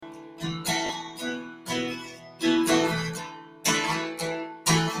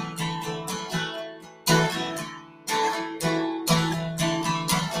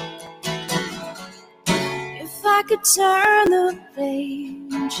turn the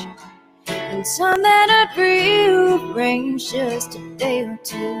page and time that I'd rearrange just a day or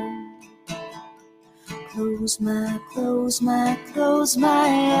two. Close my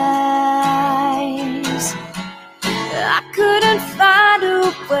eyes. I couldn't find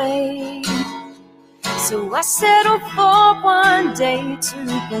a way, so I settled for one day to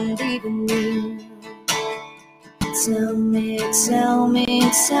believe in you. Tell me lies. Tell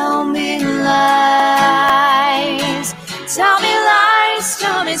me lies,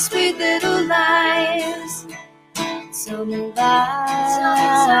 tell me sweet little lies. Tell me lies.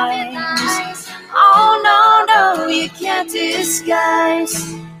 Tell me lies. Oh no, you can't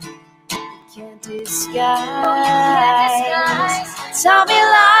disguise. Can't disguise. Tell me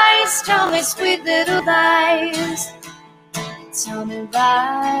lies, tell me sweet little lies. Tell me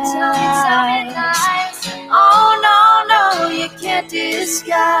lies. Tell me lies. Oh no, you can't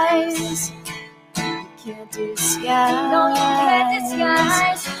disguise. You can't disguise. No, you can't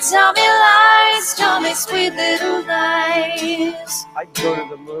disguise. Tell me lies, tell me sweet little lies. I'd go to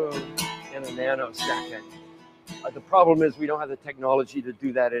the moon in a nanosecond. The problem is we don't have the technology to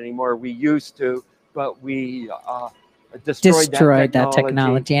do that anymore. We used to, but we destroyed that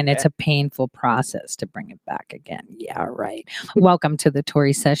technology, and it's a painful process to bring it back again. Yeah, right. Welcome to the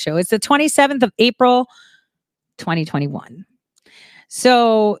Tori Says Show. It's the 27th of April, 2021.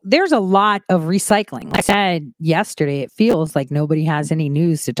 So there's a lot of recycling. Like I said yesterday, it feels like nobody has any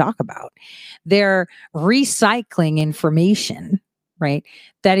news to talk about. They're recycling information, right,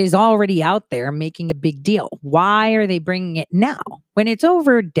 that is already out there, making a big deal. Why are they bringing it now when it's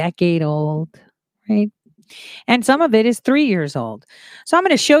over a decade old, right? And some of it is 3 years old. So I'm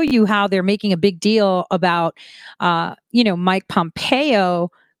going to show you how they're making a big deal about, Mike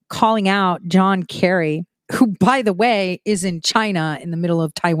Pompeo calling out John Kerry, who, by the way, is in China in the middle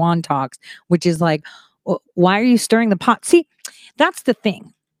of Taiwan talks, which is like, why are you stirring the pot? See, that's the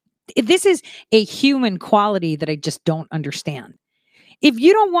thing. This is a human quality that I just don't understand. If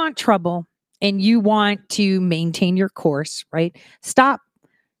you don't want trouble and you want to maintain your course, right? Stop,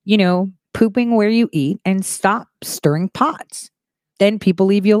 pooping where you eat and stop stirring pots. Then people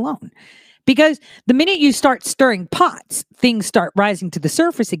leave you alone. Because the minute you start stirring pots, things start rising to the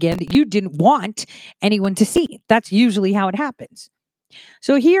surface again that you didn't want anyone to see. That's usually how it happens.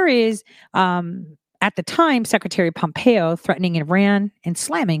 So here is, at the time, Secretary Pompeo threatening Iran and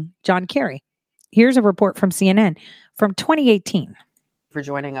slamming John Kerry. Here's a report from CNN from 2018. For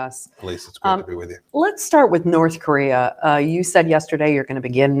joining us. Elise, it's great to be with you. Let's start with North Korea. You said yesterday you're going to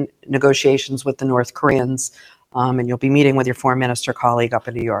begin negotiations with the North Koreans, and you'll be meeting with your foreign minister colleague up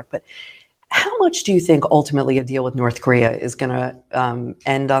in New York. But how much do you think ultimately a deal with North Korea is going to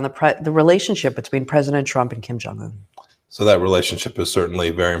end on the relationship between President Trump and Kim Jong-un? So that relationship is certainly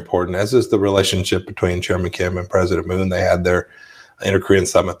very important, as is the relationship between Chairman Kim and President Moon. They had their Inter-Korean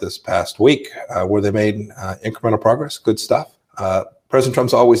summit this past week where they made incremental progress, good stuff. President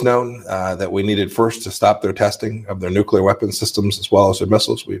Trump's always known that we needed first to stop their testing of their nuclear weapon systems as well as their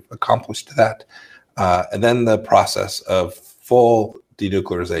missiles. We've accomplished that. And then the process of full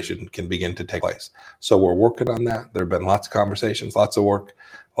denuclearization can begin to take place. So we're working on that. There have been lots of conversations, lots of work,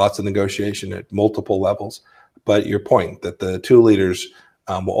 lots of negotiation at multiple levels. But your point that the two leaders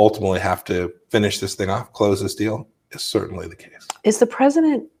will ultimately have to finish this thing off, close this deal, is certainly the case. Is the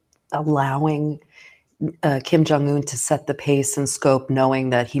president allowing Kim Jong-un to set the pace and scope, knowing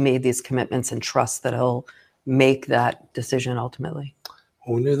that he made these commitments and trust that he'll make that decision ultimately?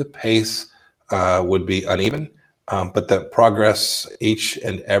 Well, we knew the pace would be uneven, but that progress each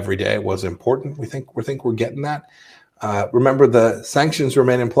and every day was important. We think we're getting that. Remember, the sanctions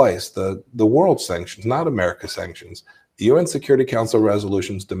remain in place. The world sanctions, not America's sanctions. The UN Security Council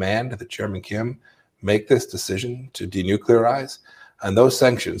resolutions demand that Chairman Kim make this decision to denuclearize. And those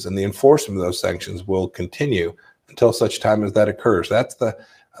sanctions and the enforcement of those sanctions will continue until such time as that occurs. That's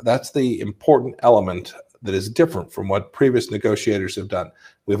the important element that is different from what previous negotiators have done.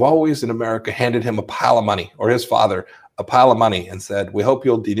 We've always in America handed him a pile of money, or his father a pile of money, and said, we hope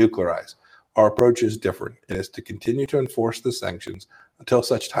you'll denuclearize. Our approach is different. It is to continue to enforce the sanctions until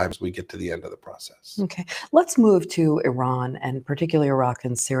such time as we get to the end of the process. Okay, let's move to Iran, and particularly Iraq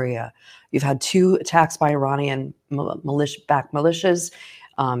and Syria. You've had 2 attacks by Iranian backed militias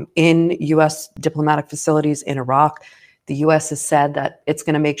in U.S. diplomatic facilities in Iraq. The U.S. has said that it's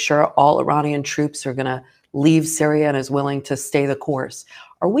going to make sure all Iranian troops are going to leave Syria and is willing to stay the course.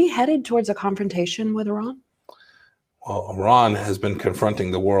 Are we headed towards a confrontation with Iran? Well, Iran has been confronting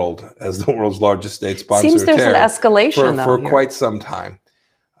the world as the world's largest state sponsor Seems of there's terror an escalation for quite some time.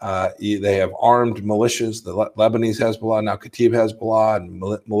 They have armed militias, the Lebanese Hezbollah, now Kataib Hezbollah, and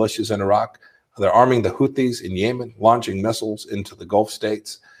militias in Iraq They're arming the Houthis in Yemen, launching missiles into the Gulf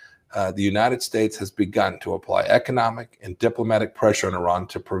states. The United States has begun to apply economic and diplomatic pressure on Iran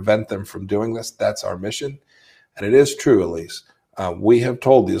to prevent them from doing this. That's our mission. And it is true, Elise. We have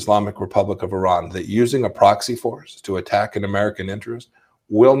told the Islamic Republic of Iran that using a proxy force to attack an American interest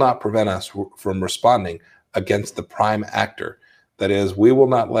will not prevent us from responding against the prime actor. That is, we will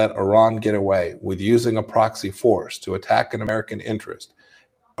not let Iran get away with using a proxy force to attack an American interest.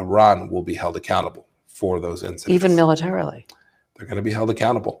 Iran will be held accountable for those incidents. Even militarily. They're going to be held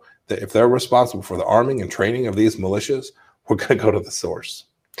accountable. If they're responsible for the arming and training of these militias, we're going to go to the source.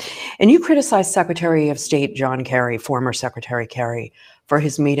 And you criticized Secretary of State John Kerry, former Secretary Kerry, for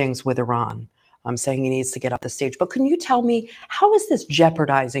his meetings with Iran. I'm saying he needs to get off the stage. But can you tell me, how is this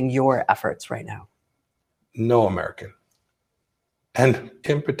jeopardizing your efforts right now? No American, and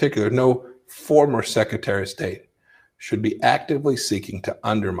in particular, no former Secretary of State, should be actively seeking to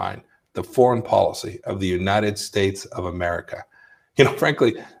undermine the foreign policy of the United States of America.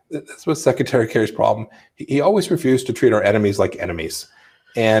 Frankly, that's what Secretary Kerry's problem. He always refused to treat our enemies like enemies.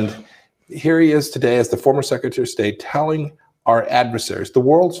 And here he is today as the former Secretary of State telling our adversaries, the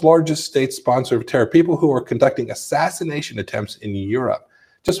world's largest state sponsor of terror, people who are conducting assassination attempts in Europe,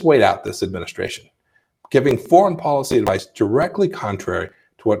 just wait out this administration, giving foreign policy advice directly contrary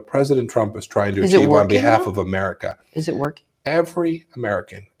to what President Trump is trying to achieve on behalf of America. Is it working? Every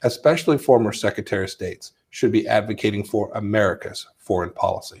American, especially former Secretary of States, should be advocating for America's foreign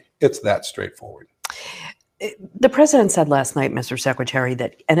policy. It's that straightforward. The president said last night, Mr. Secretary,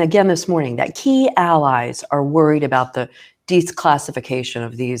 that, and again this morning, that key allies are worried about the declassification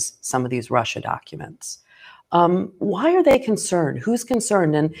of some of these Russia documents. Why are they concerned? Who's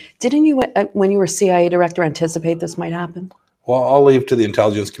concerned? And didn't you, when you were CIA director, anticipate this might happen? Well, I'll leave to the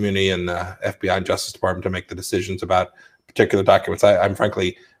intelligence community and FBI and Justice Department to make the decisions about particular documents. I'm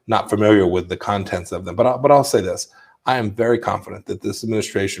frankly not familiar with the contents of them, but I'll say this. I am very confident that this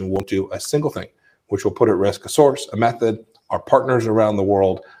administration won't do a single thing which will put at risk a source, a method, our partners around the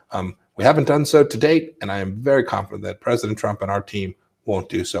world. We haven't done so to date, and I am very confident that President Trump and our team won't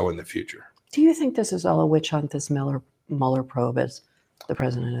do so in the future. Do you think this is all a witch hunt, this Mueller probe, as the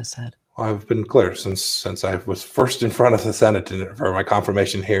president has said? Well, I've been clear since I was first in front of the Senate for my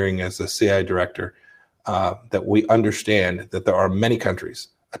confirmation hearing as the CIA director, that we understand that there are many countries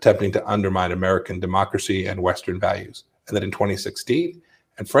attempting to undermine American democracy and Western values, and that in 2016,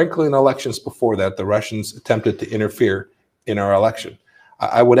 and frankly in elections before that, the Russians attempted to interfere in our election.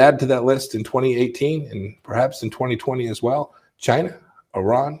 I would add to that list in 2018 and perhaps in 2020 as well, China,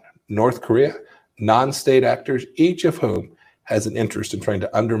 Iran, North Korea, non-state actors, each of whom has an interest in trying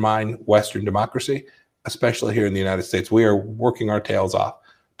to undermine Western democracy, especially here in the United States. We are working our tails off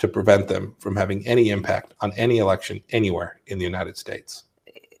to prevent them from having any impact on any election anywhere in the United States.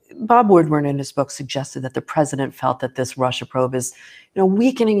 Bob Woodward in his book suggested that the president felt that this Russia probe is,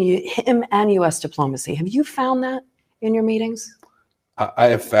 weakening him and U.S. diplomacy. Have you found that in your meetings? I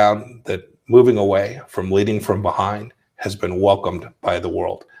have found that moving away from leading from behind has been welcomed by the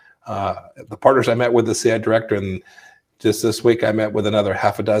world. The partners I met with, the CIA director, and just this week I met with another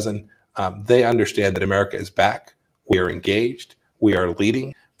half a dozen. They understand that America is back. We are engaged. We are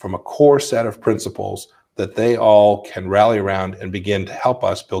leading from a core set of principles that they all can rally around and begin to help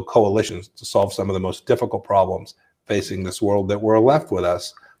us build coalitions to solve some of the most difficult problems facing this world that were left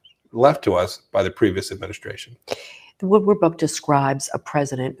to us by the previous administration. The Woodward book describes a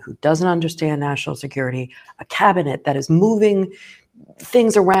president who doesn't understand national security, a cabinet that is moving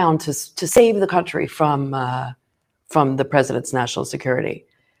things around to save the country from the president's national security.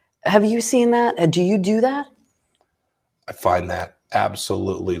 Have you seen that? Do you do that? I find that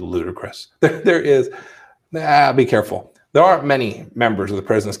absolutely ludicrous. Be careful. There aren't many members of the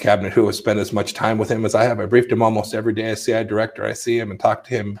president's cabinet who have spent as much time with him as I have. I briefed him almost every day as CIA director. I see him and talk to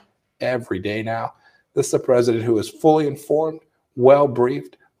him every day now. This is a president who is fully informed, well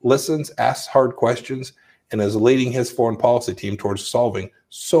briefed, listens, asks hard questions, and is leading his foreign policy team towards solving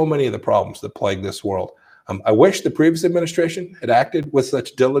so many of the problems that plague this world. I wish the previous administration had acted with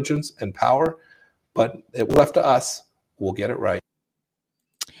such diligence and power, but it was left to us. We'll get it right.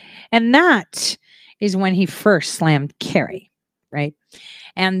 And that is when he first slammed Kerry, right?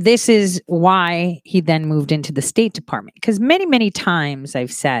 And this is why he then moved into the State Department. Because many, many times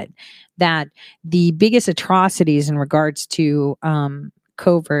I've said that the biggest atrocities in regards to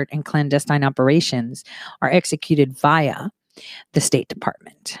covert and clandestine operations are executed via the State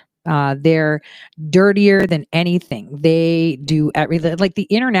Department. They're dirtier than anything. They do like the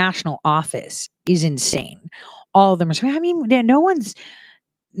international office is insane. All of them are. I mean, no one's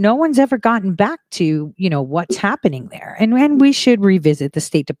no one's ever gotten back to, what's happening there. And we should revisit the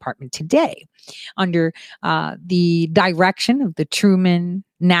State Department today under the direction of the Truman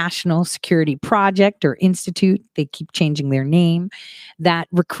National Security Project or Institute. They keep changing their name, that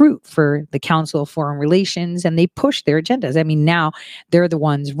recruit for the Council of Foreign Relations, and they push their agendas. I mean, now they're the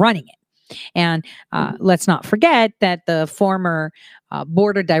ones running it. And let's not forget that the former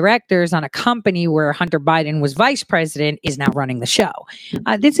board of directors on a company where Hunter Biden was vice president is now running the show.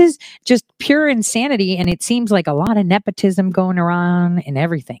 This is just pure insanity, and it seems like a lot of nepotism going around and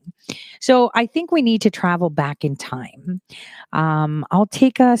everything. So I think we need to travel back in time. I'll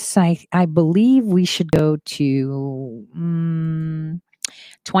take us, I believe we should go to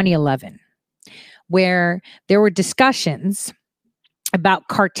 2011, where there were discussions about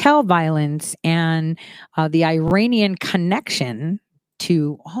cartel violence and the Iranian connection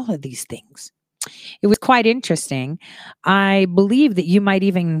to all of these things. It was quite interesting. I believe that you might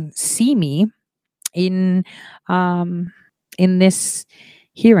even see me in this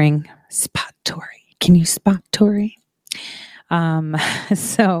hearing. Spot Tori. Can you spot Tori?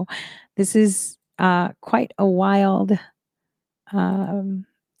 So this is quite a wild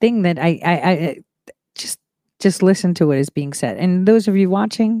thing that I just listen to what is being said. And those of you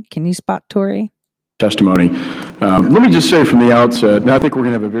watching, can you spot Tori? Testimony. Let me just say from the outset, and I think we're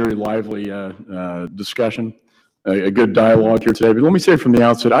going to have a very lively discussion, a good dialogue here today, but let me say from the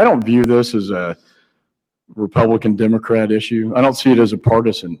outset, I don't view this as a Republican-Democrat issue. I don't see it as a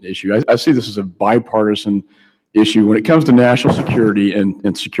partisan issue. I see this as a bipartisan issue. When it comes to national security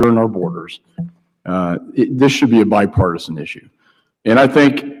and securing our borders, this should be a bipartisan issue. And I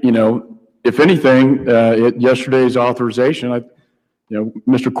think, if anything, at yesterday's authorization,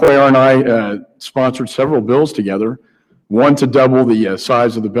 Mr. Cuellar and I sponsored several bills together, one to double the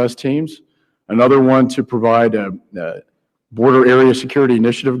size of the best teams, another one to provide border area security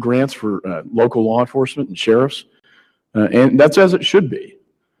initiative grants for local law enforcement and sheriffs, and that's as it should be.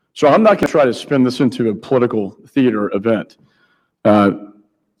 So I'm not going to try to spin this into a political theater event.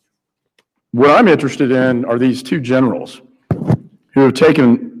 What I'm interested in are these two generals who have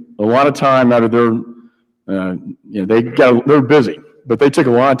taken a lot of time out of their, they're busy, but they took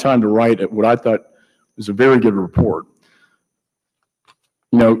a lot of time to write what I thought was a very good report.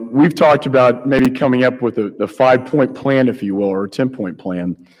 We've talked about maybe coming up with a 5-point plan, if you will, or a 10-point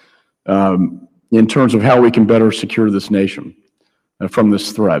plan in terms of how we can better secure this nation from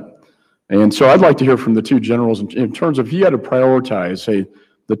this threat. And so I'd like to hear from the two generals in terms of if you had to prioritize, say,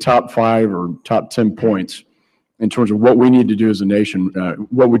 the top 5 or top 10 points in terms of what we need to do as a nation.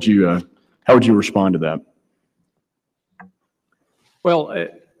 How would you respond to that? Well,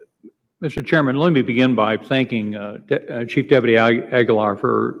 Mr. Chairman, let me begin by thanking Chief Deputy Aguilar for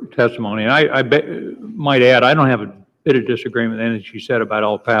her testimony. And I might add, I don't have a bit of disagreement with anything she said about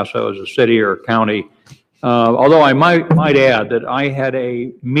El Paso as a city or a county. Although I might add that I had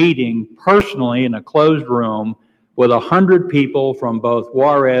a meeting personally in a closed room with 100 people from both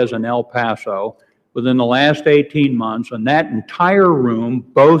Juarez and El Paso within the last 18 months, and that entire room,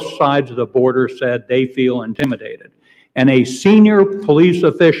 both sides of the border said they feel intimidated. And a senior police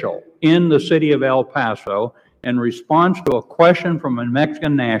official in the city of El Paso, in response to a question from a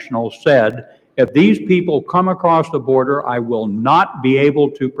Mexican national, said, if these people come across the border, I will not be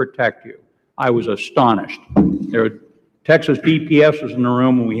able to protect you. I was astonished. There were Texas DPS was in the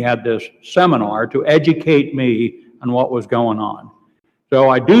room when we had this seminar to educate me on what was going on. So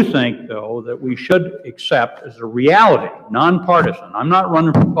I do think, though, that we should accept as a reality, nonpartisan. I'm not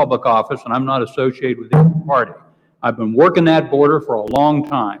running for public office, and I'm not associated with either party. I've been working that border for a long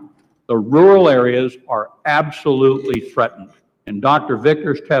time. The rural areas are absolutely threatened, and Dr.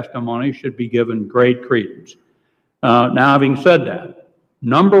 Victor's testimony should be given great credence. Now, having said that,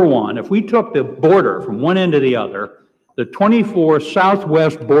 number one, if we took the border from one end to the other, the 24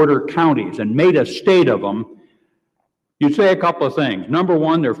 southwest border counties, and made a state of them, you'd say a couple of things. Number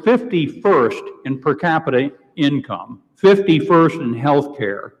one, they're 51st in per capita income, 51st in health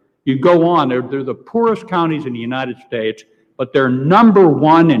care. You go on, they're the poorest counties in the United States, but they're number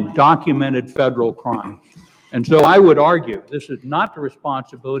one in documented federal crime. And so I would argue this is not the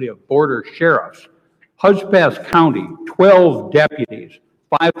responsibility of border sheriffs. Hudspeth County, 12 deputies,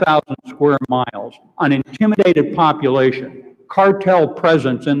 5,000 square miles, an intimidated population, cartel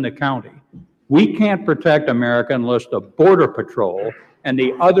presence in the county. We can't protect America unless the Border Patrol and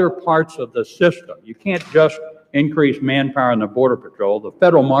the other parts of the system, you can't just increase manpower in the Border Patrol. The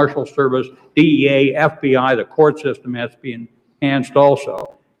Federal Marshal Service, DEA, FBI, the court system has to be enhanced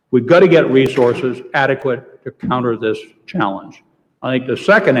also. We've got to get resources adequate to counter this challenge. I think the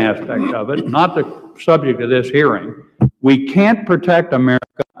second aspect of it, not the subject of this hearing, We can't protect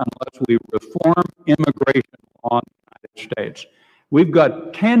America unless we reform immigration law in the United States. We've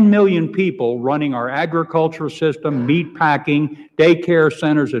got 10 million people running our agriculture system, meat packing, daycare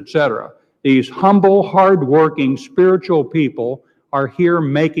centers, etc. These humble, hardworking, spiritual people are here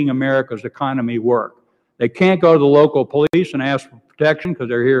making America's economy work. They can't go to the local police and ask for protection because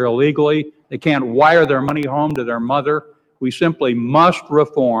they're here illegally. They can't wire their money home to their mother. We simply must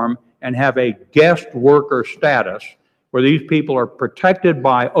reform and have a guest worker status where these people are protected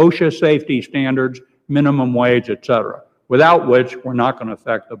by OSHA safety standards, minimum wage, etc., without which we're not going to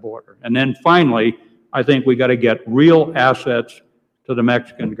affect the border. And then finally, I think we got to get real assets to the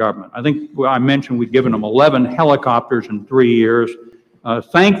Mexican government. I think I mentioned we've given them 11 helicopters in 3 years.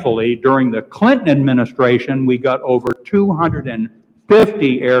 Thankfully, during the Clinton administration, we got over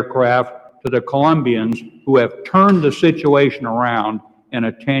 250 aircraft to the Colombians who have turned the situation around in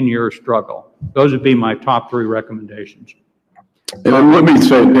a 10-year struggle. Those would be my top 3 recommendations. And let me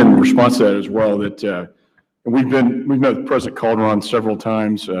say in response to that as well that we've met with President Calderon several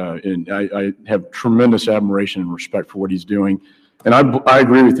times, and I have tremendous admiration and respect for what he's doing. And I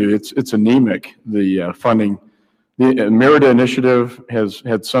agree with you. It's anemic, the funding. The Merida initiative has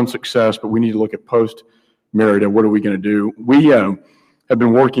had some success, but we need to look at post-Merida. What are we going to do? We have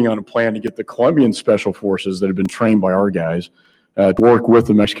been working on a plan to get the Colombian special forces that have been trained by our guys to work with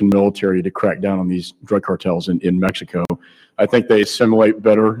the Mexican military to crack down on these drug cartels in Mexico. I think they assimilate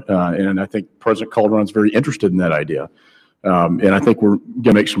better, and I think President Calderon's very interested in that idea. And I think we're going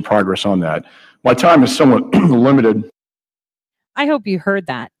to make some progress on that. My time is somewhat limited. I hope you heard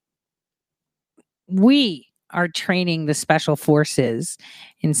that. We are training the special forces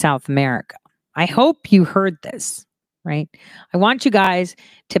in South America. I hope you heard this, right? I want you guys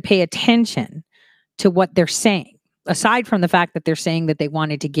to pay attention to what they're saying. Aside from the fact that they're saying that they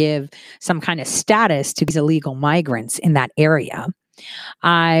wanted to give some kind of status to these illegal migrants in that area,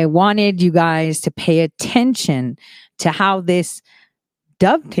 I wanted you guys to pay attention to how this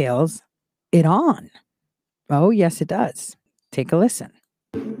dovetails it on. Oh, yes, it does. Take a listen.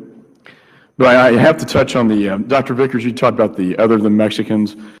 But I have to touch on the, Dr. Vickers, you talked about the other than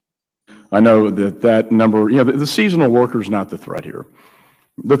Mexicans. I know that number, the seasonal worker is not the threat here.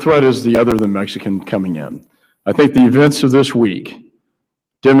 The threat is the other than Mexican coming in. I think the events of this week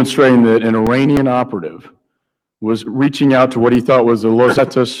demonstrating that an Iranian operative was reaching out to what he thought was a Los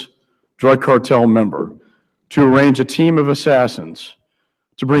Zetas drug cartel member to arrange a team of assassins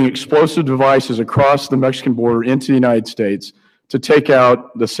to bring explosive devices across the Mexican border into the United States to take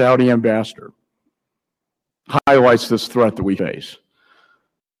out the Saudi ambassador. Highlights this threat that we face.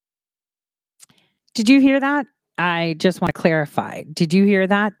 Did you hear that? I just want to clarify. Did you hear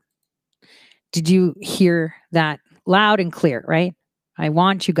that? Did you hear that loud and clear, right? I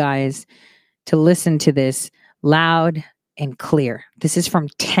want you guys to listen to this loud and clear. This is from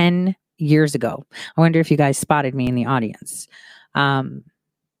 10 years ago. I wonder if you guys spotted me in the audience.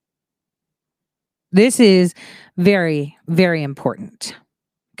 This is very, very important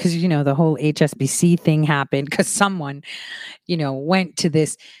because, the whole HSBC thing happened because someone, went to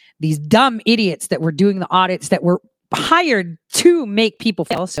these dumb idiots that were doing the audits that were hired to make people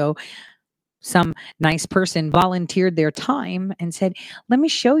fail. So some nice person volunteered their time and said, let me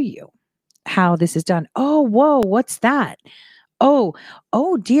show you how this is done. Oh, whoa, what's that? Oh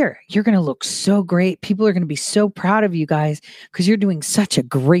dear, you're going to look so great. People are going to be so proud of you guys because you're doing such a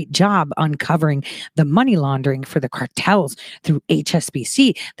great job uncovering the money laundering for the cartels through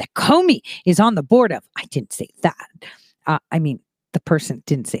HSBC that Comey is on the board of. I didn't say that. The person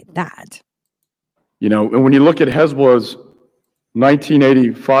didn't say that. And when you look at Hezbollah's 1980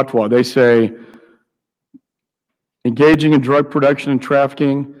 fatwa, they say engaging in drug production and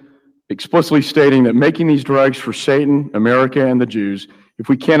trafficking, explicitly stating that making these drugs for Satan, America, and the Jews, if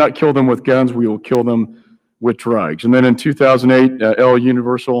we cannot kill them with guns, we will kill them with drugs. And then in 2008, El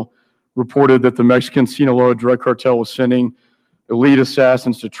Universal reported that the Mexican Sinaloa drug cartel was sending elite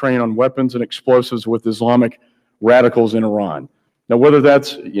assassins to train on weapons and explosives with Islamic radicals in Iran. Now, whether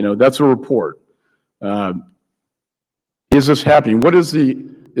that's a report. Is this happening? What is the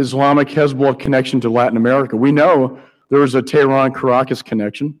Islamic Hezbollah connection to Latin America? We know there is a Tehran-Caracas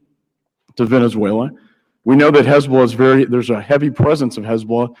connection to Venezuela. We know that Hezbollah there's a heavy presence of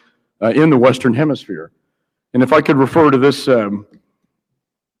Hezbollah in the Western Hemisphere. And if I could refer to this,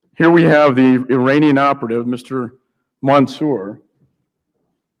 here we have the Iranian operative, Mr. Mansour,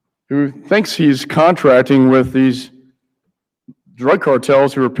 who thinks he's contracting with these drug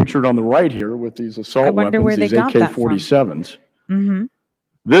cartels who are pictured on the right here with these assault weapons, these AK-47s. Mm-hmm.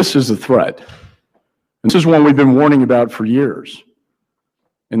 This is a threat. This is one we've been warning about for years.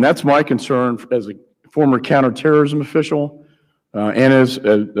 And that's my concern as a former counterterrorism official, and as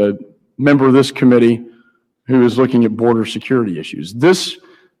a member of this committee who is looking at border security issues. This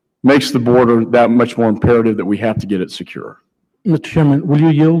makes the border that much more imperative that we have to get it secure. Mr. Chairman, will you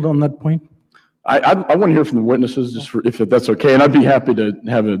yield on that point? I want to hear from the witnesses, just for, if that's okay, and I'd be happy to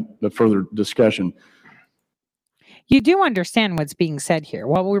have a further discussion. You do understand what's being said here.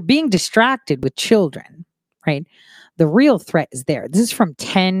 While we're being distracted with children, right? The real threat is there. This is from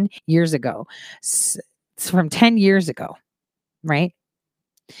 10 years ago. It's from 10 years ago, right?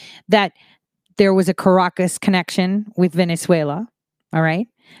 That there was a Caracas connection with Venezuela, all right?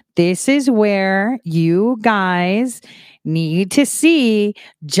 This is where you guys need to see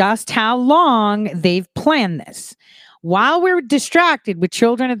just how long they've planned this. While we're distracted with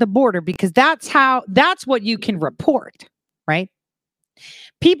children at the border, because that's what you can report, right?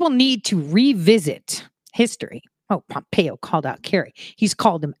 People need to revisit history. Oh, Pompeo called out Kerry. He's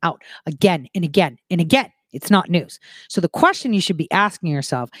called him out again and again and again. It's not news. So the question you should be asking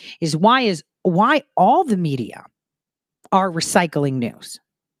yourself is why all the media are recycling news?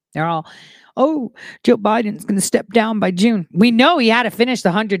 They're all, oh, Joe Biden's going to step down by June. We know he had to finish the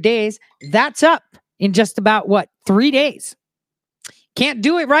 100 days. That's up in just about, 3 days. Can't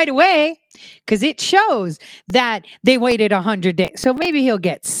do it right away because it shows that they waited 100 days. So maybe he'll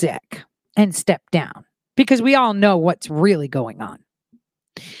get sick and step down because we all know what's really going on.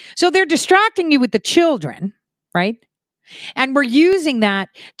 So they're distracting you with the children, right? And we're using that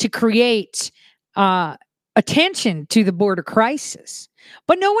to create attention to the border crisis.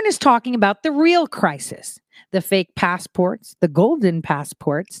 But no one is talking about the real crisis, the fake passports, the golden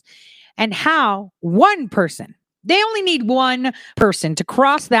passports, and how one person, they only need one person to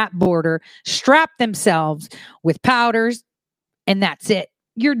cross that border, strap themselves with powders, and that's it.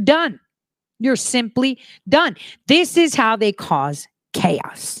 You're done. You're simply done. This is how they cause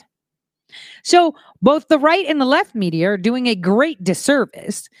chaos. So both the right and the left media are doing a great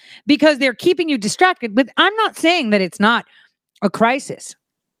disservice because they're keeping you distracted. But I'm not saying that it's not a crisis.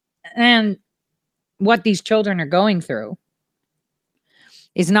 And what these children are going through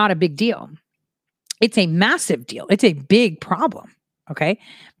is not a big deal. It's a massive deal. It's a big problem. Okay?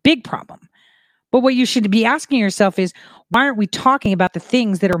 Big problem. But what you should be asking yourself is, why aren't we talking about the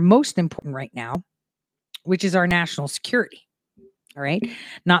things that are most important right now, which is our national security? All right?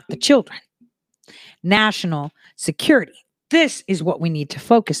 Not the children. National security. This is what we need to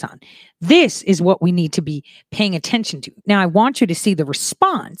focus on. This is what we need to be paying attention to. Now, I want you to see the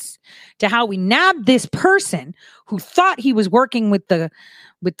response to how we nabbed this person who thought he was working with the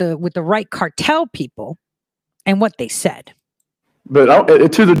right cartel people and what they said. But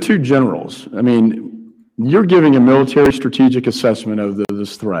to the two generals, I mean, you're giving a military strategic assessment of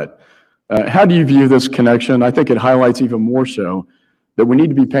this threat. How do you view this connection? I think it highlights even more so that we need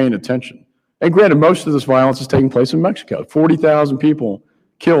to be paying attention. And granted, most of this violence is taking place in Mexico. 40,000 people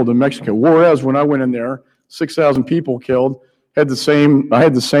killed in Mexico. Whereas when I went in there, 6,000 people killed. I had the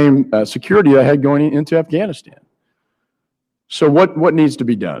same security I had going into Afghanistan. So what needs to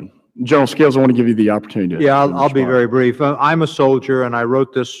be done? General Scales, I want to give you the opportunity to I'll be very brief. I'm a soldier, and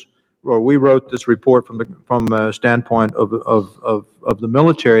we wrote this report from a standpoint of the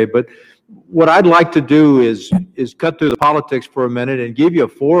military. But what I'd like to do is cut through the politics for a minute and give you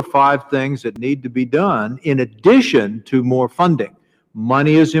 4 or 5 things that need to be done in addition to more funding.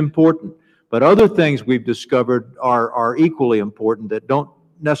 Money is important, but other things we've discovered are equally important that don't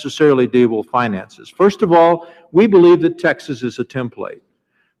necessarily deal with finances. First of all, we believe that Texas is a template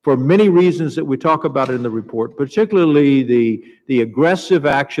for many reasons that we talk about in the report, particularly the aggressive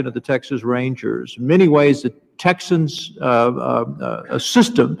action of the Texas Rangers. In many ways, the Texans'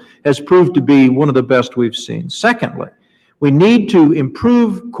 system has proved to be one of the best we've seen. Secondly, we need to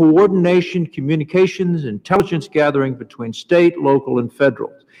improve coordination, communications, intelligence gathering between state, local, and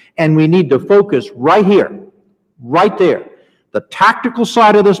federal. And we need to focus right here, right there, the tactical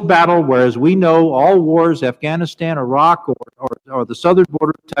side of this battle, whereas we know all wars, Afghanistan, Iraq, or the southern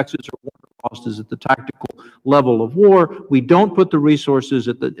border of Texas are lost is at the tactical level of war. We don't put the resources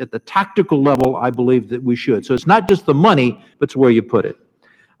at the tactical level, I believe, that we should. So it's not just the money, but it's where you put it.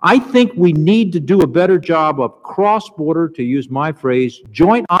 I think we need to do a better job of cross-border, to use my phrase,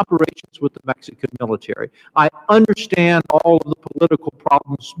 joint operations with the Mexican military. I understand all of the political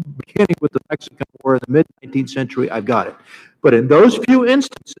problems beginning with the Mexican War in the mid-19th century. I got it. But in those few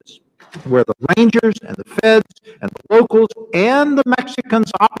instances where the Rangers and the Feds and the locals and the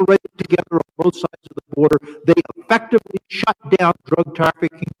Mexicans operated together on both sides of the border, they effectively shut down drug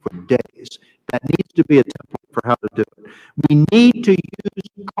trafficking for days. That needs to be a template for how to do it. We need to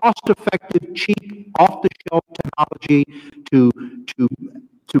use cost-effective, cheap, off-the-shelf technology to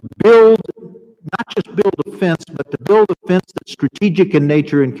build not just build a fence, but to build a fence that's strategic in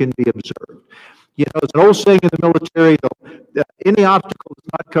nature and can be observed. You know, there's an old saying in the military, any obstacle that's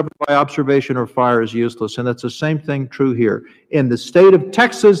not covered by observation or fire is useless, and that's the same thing true here. In the state of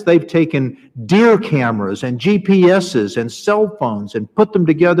Texas, they've taken deer cameras and GPSs and cell phones and put them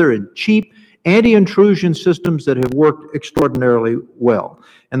together in cheap anti-intrusion systems that have worked extraordinarily well.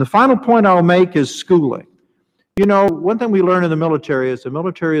 And the final point I'll make is schooling. You know, one thing we learn in the military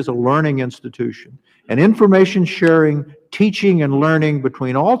is a learning institution, and information sharing, teaching, and learning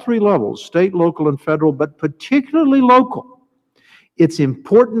between all three levels, state, local, and federal, but particularly local. It's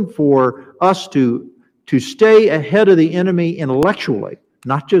important for us to stay ahead of the enemy intellectually,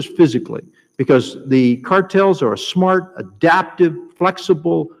 not just physically, because the cartels are a smart, adaptive,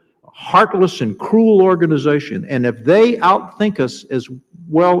 flexible, heartless, and cruel organization. And if they outthink us as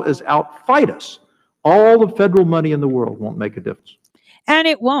well as outfight us, all the federal money in the world won't make a difference. And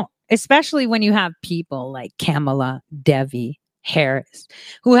it won't, especially when you have people like Kamala Devi Harris,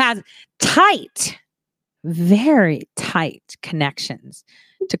 who has tight, very tight connections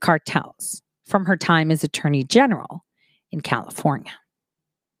to cartels from her time as Attorney General in California.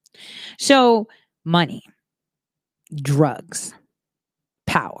 So money, drugs,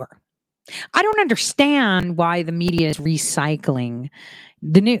 power. I don't understand why the media is recycling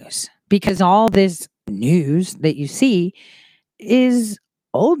the news, because all this news that you see is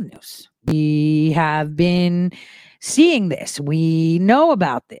old news. We have been seeing this. We know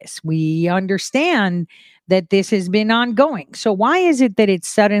about this. We understand that this has been ongoing. So why is it that it's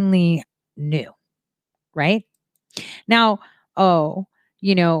suddenly new? Right? Now,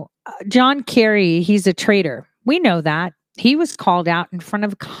 John Kerry, he's a traitor. We know that. He was called out in front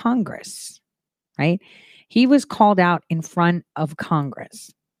of Congress, right? He was called out in front of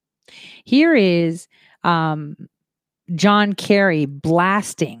Congress. Here is John Kerry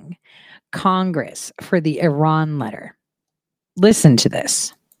blasting Congress for the Iran letter. Listen to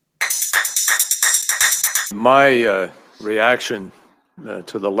this. My reaction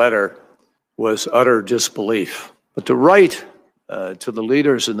to the letter was utter disbelief. But to write to the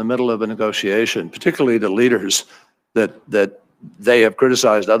leaders in the middle of a negotiation, particularly the leaders that they have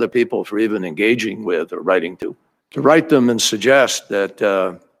criticized other people for even engaging with or writing to write them and suggest that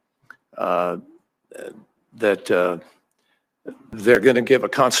they're going to give a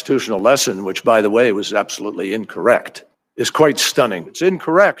constitutional lesson, which, by the way, was absolutely incorrect, is quite stunning. It's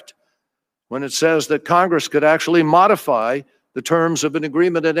incorrect when it says that Congress could actually modify the terms of an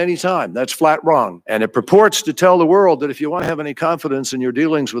agreement at any time. That's flat wrong. And it purports to tell the world that if you want to have any confidence in your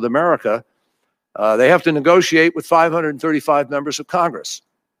dealings with America, they have to negotiate with 535 members of Congress.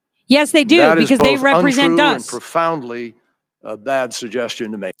 Yes, they do, because they represent us. And profoundly bad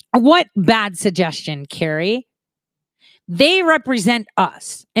suggestion to make. What bad suggestion, Kerry? They represent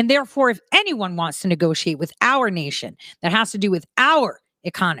us. And therefore, if anyone wants to negotiate with our nation that has to do with our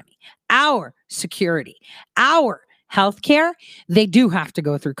economy, our security, our healthcare, they do have to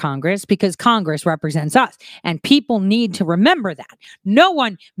go through Congress, because Congress represents us. And people need to remember that. No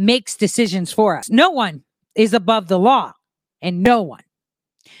one makes decisions for us. No one is above the law. And no one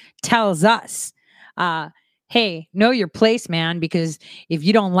tells us, hey, know your place, man, because if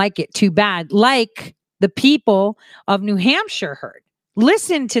you don't like it, too bad. Like the people of New Hampshire heard.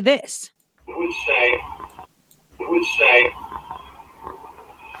 Listen to this. We would say,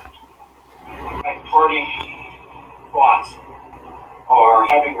 my parting thoughts are,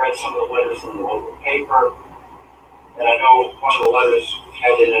 having read some of the letters in the local paper, and I know one of the letters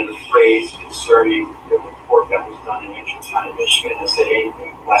had in it a phrase concerning the report that was done in Mitchell County, Michigan, that said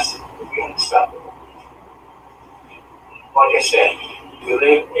anything less would be unacceptable. Like I said, we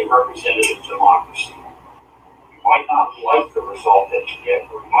live in a representative democracy. We might not like the result that you get,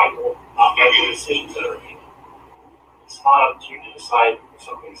 or we might not like the decisions that are made. It's not up to you to decide if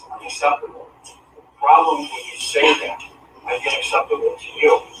something's unacceptable. The problem when you say that might be unacceptable to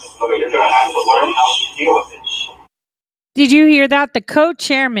you, but you're going to have to learn how to deal with it. Did you hear that? The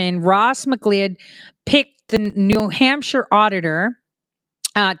co-chairman, Ross McLeod, picked the New Hampshire auditor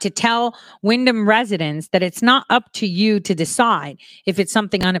to tell Windham residents that it's not up to you to decide if it's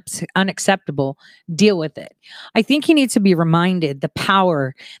something unacceptable, deal with it. I think he needs to be reminded the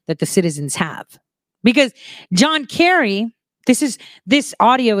power that the citizens have. Because John Kerry, this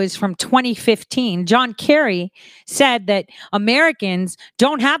audio is from 2015. John Kerry said that Americans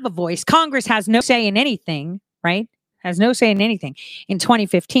don't have a voice. Congress has no say in anything, right? Has no say in anything in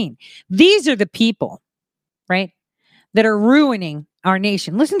 2015. These are the people, right, that are ruining our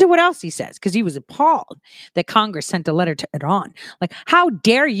nation. Listen to what else he says, because he was appalled that Congress sent a letter to Iran. Like, how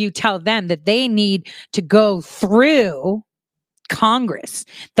dare you tell them that they need to go through Congress.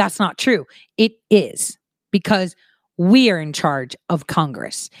 That's not true. It is, because we are in charge of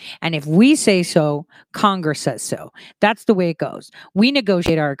Congress. And if we say so, Congress says so. That's the way it goes. We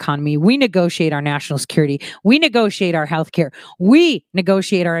negotiate our economy. We negotiate our national security. We negotiate our healthcare. We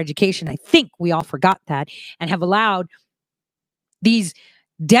negotiate our education. I think we all forgot that and have allowed these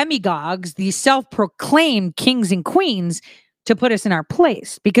demagogues, these self-proclaimed kings and queens, to put us in our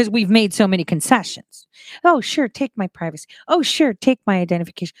place because we've made so many concessions. Oh, sure, take my privacy. Oh, sure, take my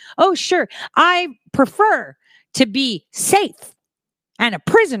identification. Oh, sure, I prefer to be safe and a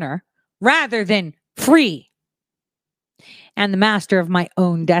prisoner rather than free and the master of my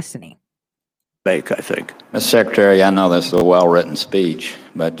own destiny. I think. Mr. Secretary, I know this is a well-written speech,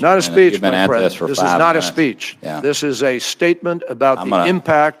 but not a speech, you've been my at friend. this for This 5 is not minutes. a speech. Yeah. This is a statement about the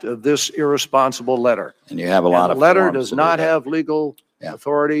impact of this irresponsible letter. And you have a lot of the letter forms does to not do that. have legal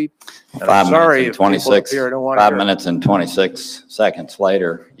authority. And 5 I'm sorry minutes if and people 26, up here don't want to 5 hear it. minutes and 26 seconds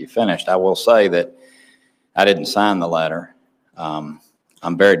later, you finished. I will say that I didn't sign the letter. I'm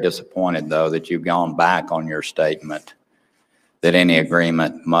very disappointed, though, that you've gone back on your statement that any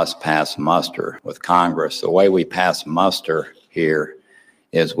agreement must pass muster with Congress. The way we pass muster here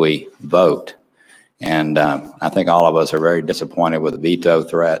is we vote. And I think all of us are very disappointed with the veto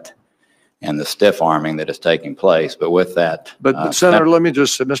threat and the stiff arming that is taking place. But with that, But Senator, let me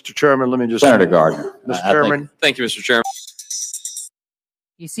just, Mr. Chairman, let me just. Senator Gardner. Mr. Chairman. Thank you, Mr. Chairman.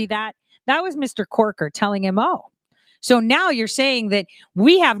 You see that? That was Mr. Corker telling him, oh, so now you're saying that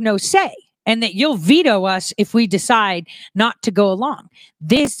we have no say and that you'll veto us if we decide not to go along.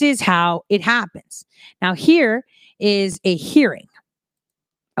 This is how it happens. Now, here is a hearing.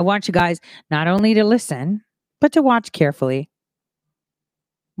 I want you guys not only to listen, but to watch carefully.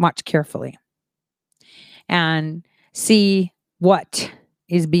 Watch carefully. And see what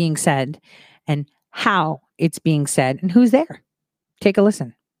is being said and how it's being said and who's there. Take a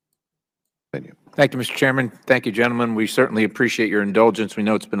listen. Thank you, Mr. Chairman. Thank you, gentlemen. We certainly appreciate your indulgence. We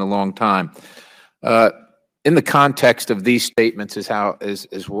know it's been a long time. In the context of these statements is how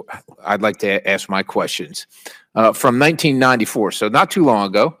I'd like to ask my questions. From 1994, so not too long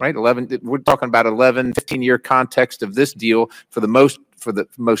ago, right? We're talking about 15-year context of this deal for the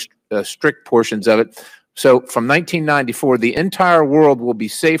most strict portions of it. So from 1994, the entire world will be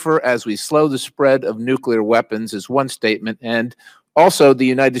safer as we slow the spread of nuclear weapons is one statement, and also, the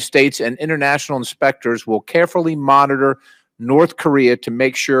United States and international inspectors will carefully monitor North Korea to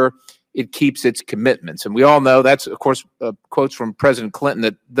make sure it keeps its commitments. And we all know that's, of course, quotes from President Clinton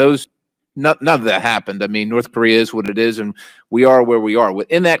that none of that happened. I mean, North Korea is what it is, and we are where we are.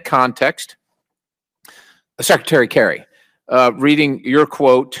 In that context, Secretary Kerry, reading your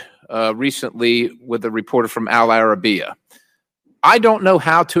quote recently with a reporter from Al Arabiya, I don't know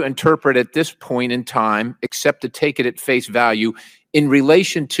how to interpret at this point in time, except to take it at face value, in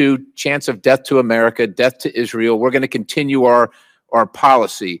relation to chance of death to America, death to Israel. We're going to continue our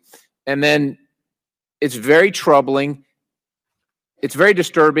policy. And then it's very troubling. It's very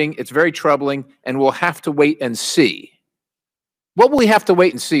disturbing. It's very troubling. And we'll have to wait and see. What will we have to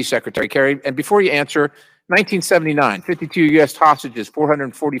wait and see, Secretary Kerry? And before you answer, 1979, 52 U.S. hostages,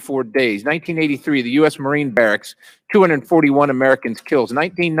 444 days. 1983, the U.S. Marine Barracks, 241 Americans killed.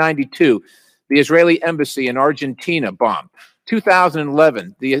 1992, the Israeli embassy in Argentina bombed.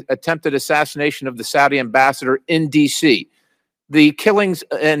 2011, the attempted assassination of the Saudi ambassador in D.C. The killings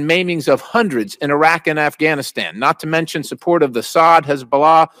and maimings of hundreds in Iraq and Afghanistan, not to mention support of the Assad,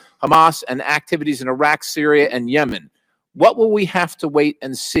 Hezbollah, Hamas, and activities in Iraq, Syria, and Yemen. What will we have to wait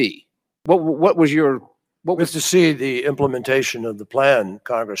and see? What was your... What was to see the implementation of the plan,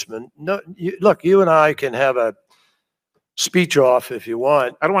 Congressman? No, look, you and I can have a speech off if you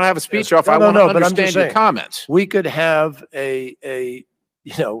want. I don't want to have a speech off. I want to understand your comments. We could have we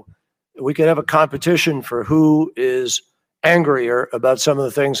could have a competition for who is angrier about some of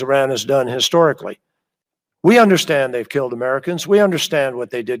the things Iran has done historically. We understand they've killed Americans. We understand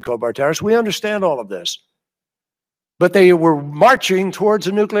what they did, Khobar terrorists. We understand all of this. But they were marching towards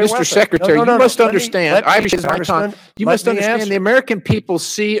a nuclear weapon. Mr. Secretary, you must understand. You must understand the American people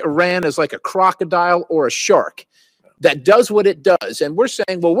see Iran as like a crocodile or a shark that does what it does. And we're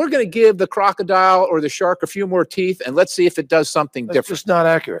saying, well, we're going to give the crocodile or the shark a few more teeth, and let's see if it does something different. That's just not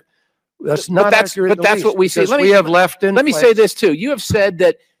accurate. That's not accurate. But that's what we see. Let me say this, too. You have said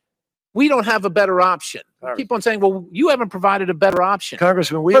that we don't have a better option. Right. Keep on saying, well, you haven't provided a better option.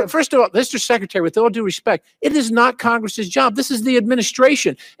 Congressman, first of all, Mr. Secretary, with all due respect, it is not Congress's job. This is the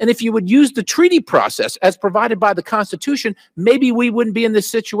administration. And if you would use the treaty process as provided by the Constitution, maybe we wouldn't be in this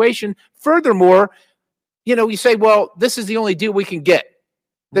situation. Furthermore, you say, well, this is the only deal we can get.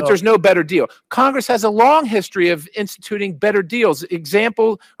 that there's no better deal. Congress has a long history of instituting better deals.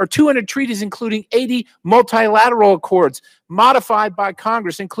 Example are 200 treaties, including 80 multilateral accords modified by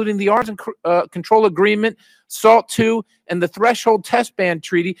Congress, including the Arms Control Agreement, SALT II, and the Threshold Test Ban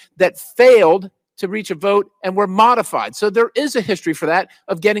Treaty that failed to reach a vote and were modified. So there is a history for that,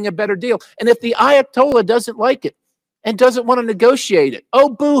 of getting a better deal. And if the Ayatollah doesn't like it and doesn't want to negotiate it, oh,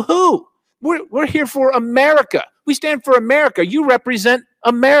 boo-hoo. We're here for America. We stand for America. You represent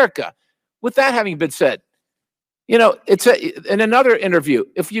America. With that having been said, you know, in another interview,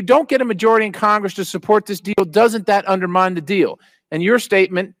 if you don't get a majority in Congress to support this deal, doesn't that undermine the deal? And your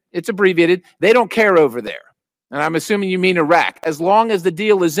statement, it's abbreviated, they don't care over there. And I'm assuming you mean Iraq, as long as the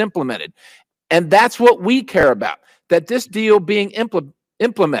deal is implemented. And that's what we care about, that this deal being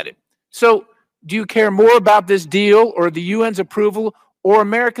implemented. So do you care more about this deal or the UN's approval or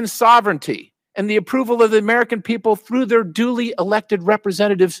American sovereignty and the approval of the American people through their duly elected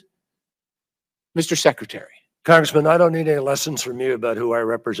representatives, Mr. Secretary? Congressman, I don't need any lessons from you about who I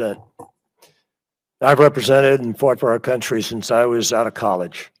represent. I've represented and fought for our country since I was out of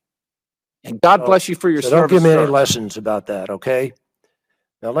college. And God bless you for your service. Don't give me any sir. lessons about that, okay?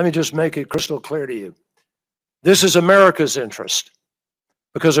 Now, let me just make it crystal clear to you. This is America's interest,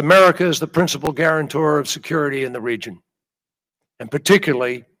 because America is the principal guarantor of security in the region, and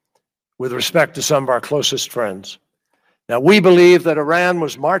particularly with respect to some of our closest friends. Now, we believe that Iran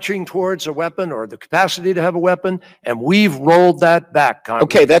was marching towards a weapon or the capacity to have a weapon, and we've rolled that back, Congress.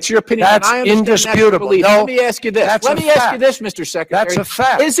 Okay, that's your opinion. That's and I understand indisputable. That's your belief. No, Let me ask you this. that's Let a me ask you fact. this, Mr. Secretary. That's a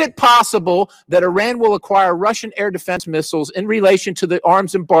fact. Is it possible that Iran will acquire Russian air defense missiles in relation to the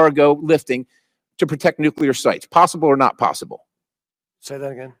arms embargo lifting to protect nuclear sites? Possible or not possible? Say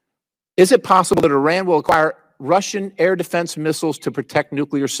that again. Is it possible that Iran will acquire Russian air defense missiles to protect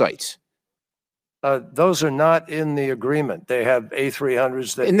nuclear sites? Those are not in the agreement. They have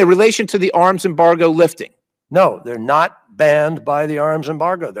A300s that... In the relation to the arms embargo lifting? No, they're not banned by the arms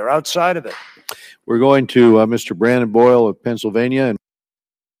embargo. They're outside of it. We're going to Mr. Brandon Boyle of Pennsylvania. And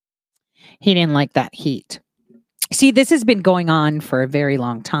He didn't like that heat. See, this has been going on for a very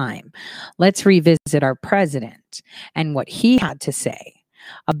long time. Let's revisit our president and what he had to say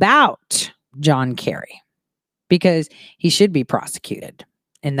about John Kerry, because he should be prosecuted,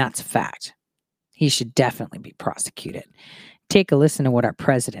 and that's a fact. He should definitely be prosecuted. Take a listen to what our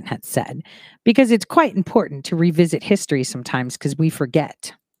president had said, because it's quite important to revisit history sometimes, because we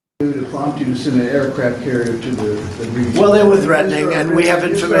forget. To prompt you to send an aircraft carrier to the region. Well, they were threatening, and we have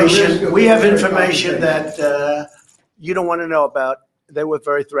information. We have information that you don't want to know about. They were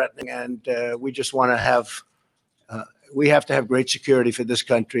very threatening, and we just want to have. We have to have great security for this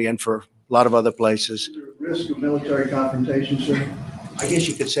country and for a lot of other places. Risk of military confrontation, sir? I guess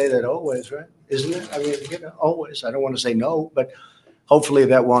you could say that always, right? Isn't it? I mean, you know, always. I don't want to say no, but hopefully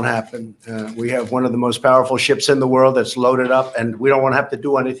that won't happen. We have one of the most powerful ships in the world that's loaded up, and we don't want to have to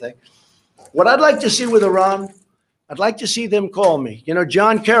do anything. What I'd like to see with Iran, I'd like to see them call me. You know,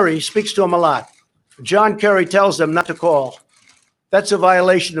 John Kerry speaks to them a lot. John Kerry tells them not to call. That's a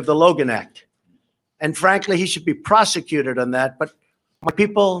violation of the Logan Act. And frankly, he should be prosecuted on that. But my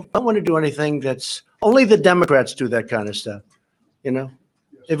people don't want to do anything that's, only the Democrats do that kind of stuff. You know,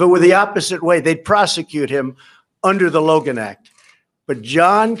 if it were the opposite way, they'd prosecute him under the Logan Act. But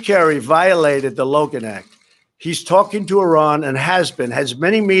John Kerry violated the Logan Act. He's talking to Iran and has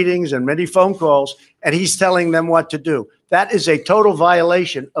many meetings and many phone calls, and he's telling them what to do. That is a total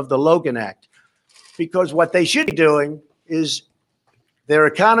violation of the Logan Act, because what they should be doing is, their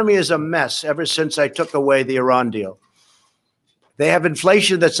economy is a mess ever since I took away the Iran deal. They have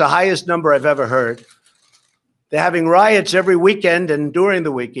inflation that's the highest number I've ever heard. They're having riots every weekend and during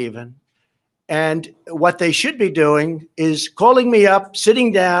the week even. And what they should be doing is calling me up,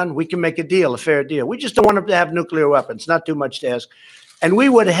 sitting down, we can make a deal, a fair deal. We just don't want them to have nuclear weapons, not too much to ask. And we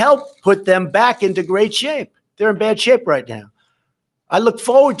would help put them back into great shape. They're in bad shape right now. I look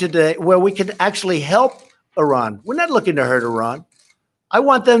forward to the day where we can actually help Iran. We're not looking to hurt Iran. I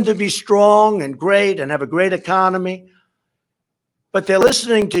want them to be strong and great and have a great economy. But they're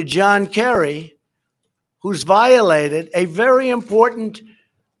listening to John Kerry, who's violated a very important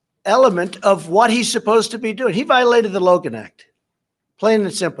element of what he's supposed to be doing. He violated the Logan Act. Plain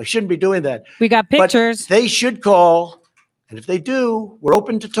and simple. Shouldn't be doing that. We got pictures. But they should call. And if they do, we're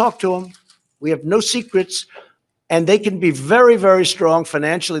open to talk to them. We have no secrets. And they can be very, very strong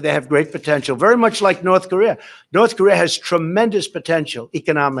financially. They have great potential, very much like North Korea. North Korea has tremendous potential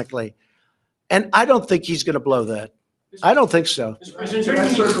economically. And I don't think he's going to blow that. I don't think so. Can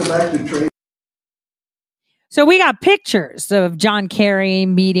I circle back to trade? So we got pictures of John Kerry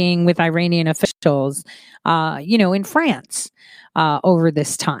meeting with Iranian officials, in France over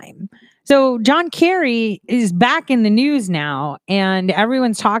this time. So John Kerry is back in the news now, and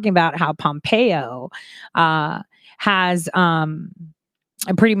everyone's talking about how Pompeo has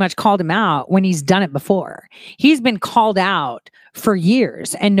pretty much called him out when he's done it before. He's been called out for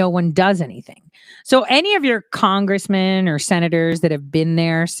years, and no one does anything. So any of your congressmen or senators that have been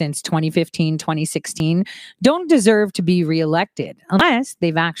there since 2015, 2016 don't deserve to be reelected unless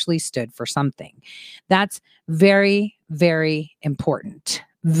they've actually stood for something. That's very, very important.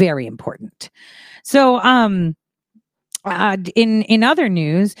 Very important. So, in other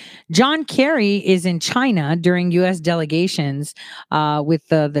news, John Kerry is in China during U.S. delegations with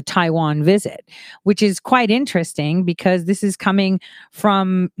the Taiwan visit, which is quite interesting because this is coming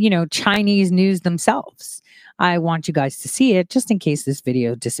from, Chinese news themselves. I want you guys to see it just in case this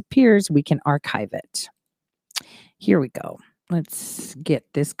video disappears. We can archive it. Here we go. Let's get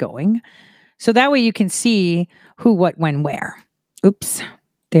this going. So that way you can see who, what, when, where. Oops.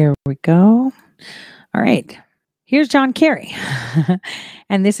 There we go. All right. Here's John Kerry.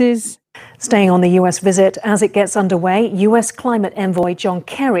 And this is... Staying on the U.S. visit as it gets underway, U.S. climate envoy John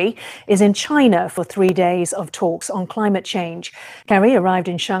Kerry is in China for 3 days of talks on climate change. Kerry arrived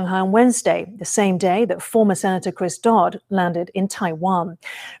in Shanghai on Wednesday, the same day that former Senator Chris Dodd landed in Taiwan.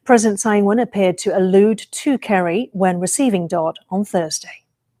 President Tsai Ing-wen appeared to allude to Kerry when receiving Dodd on Thursday.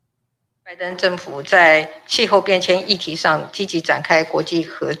 The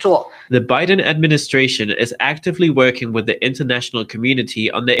Biden administration is actively working with the international community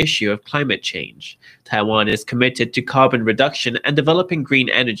on the issue of climate change. Taiwan is committed to carbon reduction and developing green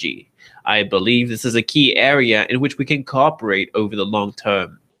energy. I believe this is a key area in which we can cooperate over the long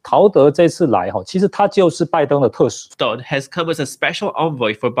term. Dodd has come as a special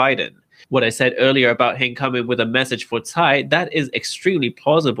envoy for Biden. What I said earlier about him coming with a message for Tsai, that is extremely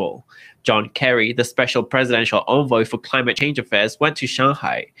plausible. John Kerry, the special presidential envoy for climate change affairs, went to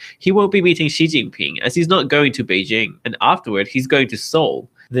Shanghai. He won't be meeting Xi Jinping as he's not going to Beijing, and afterward he's going to Seoul.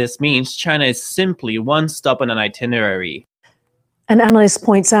 This means China is simply one stop on an itinerary. An analyst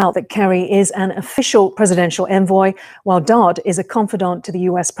points out that Kerry is an official presidential envoy, while Dodd is a confidant to the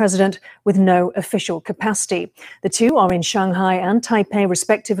US president with no official capacity. The two are in Shanghai and Taipei,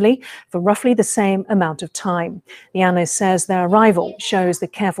 respectively, for roughly the same amount of time. The analyst says their arrival shows the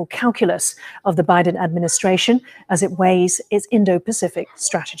careful calculus of the Biden administration as it weighs its Indo-Pacific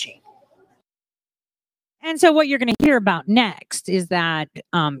strategy. And so what you're going to hear about next is that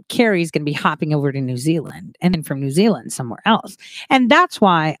Kerry's going to be hopping over to New Zealand and then from New Zealand somewhere else. And that's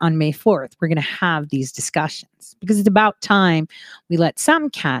why on May 4th, we're going to have these discussions because it's about time we let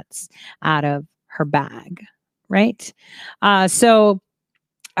some cats out of her bag, right? So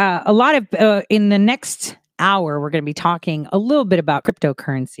a lot of in the next hour, we're going to be talking a little bit about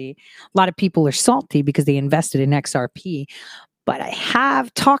cryptocurrency. A lot of people are salty because they invested in XRP. But I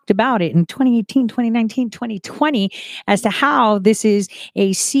have talked about it in 2018, 2019, 2020 as to how this is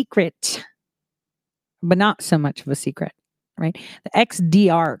a secret, but not so much of a secret, right? The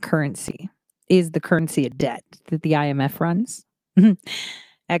XDR currency is the currency of debt that the IMF runs.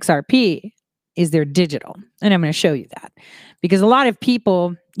 XRP is their digital. And I'm going to show you that because a lot of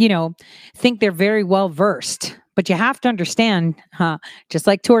people, think they're very well versed. But you have to understand, just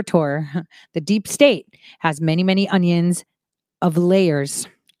like Tortor, the deep state has many, many onions of layers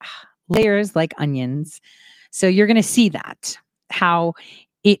like onions. So you're going to see that, how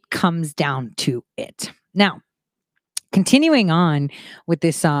it comes down to it. Now, continuing on with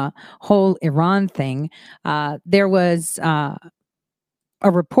this whole Iran thing, there was a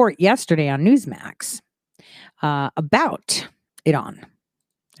report yesterday on Newsmax about Iran.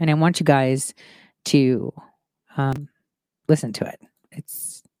 And I want you guys to listen to it.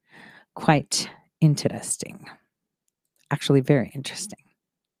 It's quite interesting. Actually, very interesting.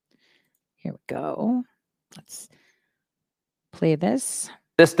 Here we go. Let's play this.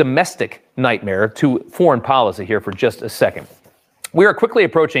 This domestic nightmare to foreign policy here for just a second. We are quickly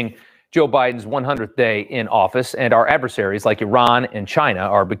approaching Joe Biden's 100th day in office, and our adversaries like Iran and China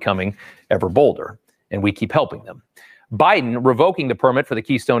are becoming ever bolder, and we keep helping them. Biden revoking the permit for the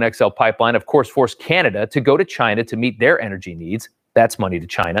Keystone XL pipeline, of course, forced Canada to go to China to meet their energy needs. That's money to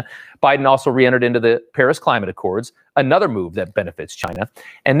China. Biden also re-entered into the Paris Climate Accords, another move that benefits China.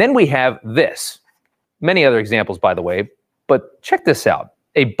 And then we have this. Many other examples, by the way, but check this out.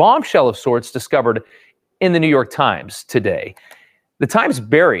 A bombshell of sorts discovered in the New York Times today. The Times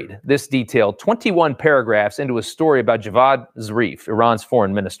buried this detail 21 paragraphs into a story about Javad Zarif, Iran's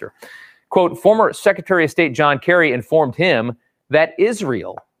foreign minister. Quote, former Secretary of State John Kerry informed him that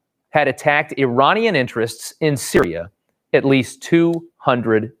Israel had attacked Iranian interests in Syria at least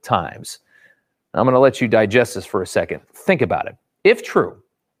 200 times. I'm going to let you digest this for a second. Think about it. If true,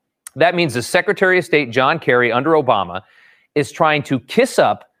 that means the Secretary of State, John Kerry, under Obama, is trying to kiss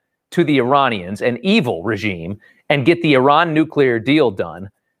up to the Iranians, an evil regime, and get the Iran nuclear deal done,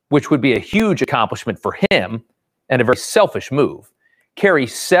 which would be a huge accomplishment for him and a very selfish move. Kerry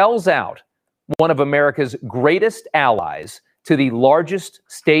sells out one of America's greatest allies to the largest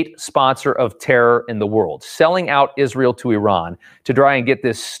state sponsor of terror in the world, selling out Israel to Iran to try and get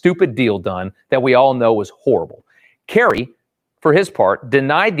this stupid deal done that we all know was horrible. Kerry, for his part,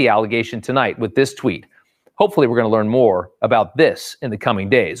 denied the allegation tonight with this tweet. Hopefully, we're going to learn more about this in the coming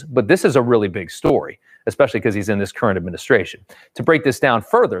days, but this is a really big story, especially because he's in this current administration. To break this down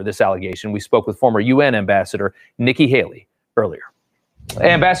further, this allegation, we spoke with former UN Ambassador Nikki Haley earlier.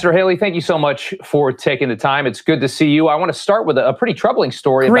 Ambassador Haley, thank you so much for taking the time. It's good to see you. I want to start with a pretty troubling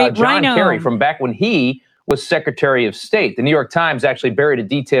story about John Kerry from back when he was Secretary of State. The New York Times actually buried a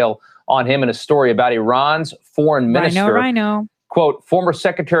detail on him in a story about Iran's foreign minister. Rhino. Quote, former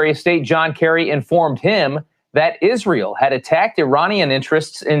Secretary of State John Kerry informed him that Israel had attacked Iranian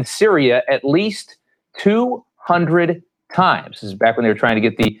interests in Syria at least 200 times. This is back when they were trying to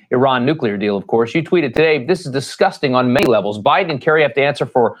get the Iran nuclear deal, of course. You tweeted today, this is disgusting on many levels. Biden and Kerry have to answer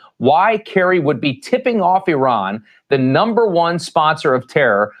for why Kerry would be tipping off Iran, the #1 sponsor of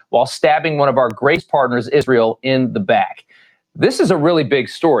terror, while stabbing one of our greatest partners, Israel, in the back. This is a really big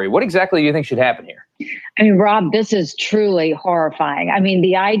story. What exactly do you think should happen here? I mean, Rob, this is truly horrifying. I mean,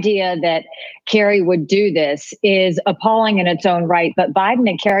 the idea that Kerry would do this is appalling in its own right, but Biden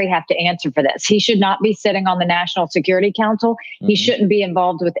and Kerry have to answer for this. He should not be sitting on the National Security Council. He shouldn't be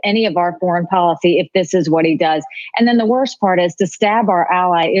involved with any of our foreign policy if this is what he does. And then the worst part is to stab our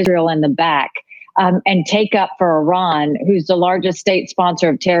ally Israel in the back and take up for Iran, who's the largest state sponsor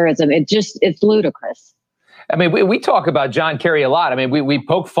of terrorism. It's ludicrous. I mean, we talk about John Kerry a lot. I mean, we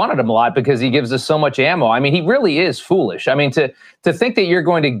poke fun at him a lot because he gives us so much ammo. I mean, he really is foolish. I mean, to think that you're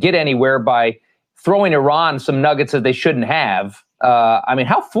going to get anywhere by throwing Iran some nuggets that they shouldn't have. I mean,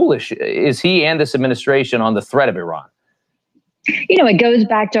 how foolish is he and this administration on the threat of Iran? You know, it goes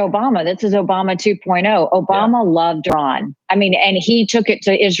back to Obama. This is Obama 2.0. Obama loved Iran. I mean, and he took it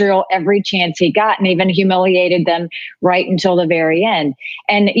to Israel every chance he got and even humiliated them right until the very end.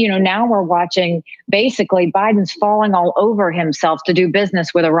 And, you know, now we're watching basically Biden's falling all over himself to do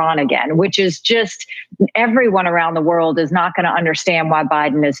business with Iran again, which is just everyone around the world is not going to understand why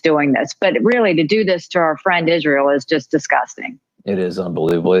Biden is doing this. But really, to do this to our friend Israel is just disgusting. It is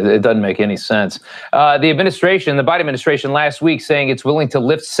unbelievable. It doesn't make any sense. The Biden administration last week saying it's willing to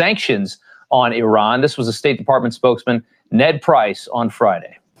lift sanctions on Iran. This was a State Department spokesman, Ned Price, on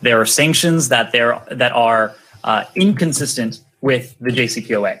Friday. There are sanctions that are inconsistent with the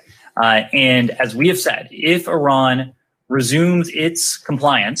JCPOA. And as we have said, if Iran resumes its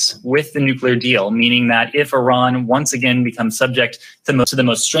compliance with the nuclear deal, meaning that if Iran once again becomes subject to the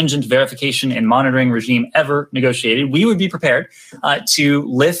most stringent verification and monitoring regime ever negotiated, we would be prepared to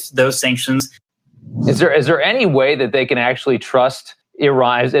lift those sanctions. Is there any way that they can actually trust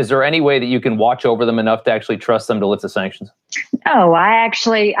Iran? Is there any way that you can watch over them enough to actually trust them to lift the sanctions? No,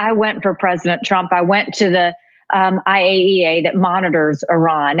 I went for President Trump. I went to the IAEA that monitors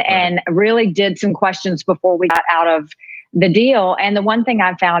Iran and really did some questions before we got out of the deal. And the one thing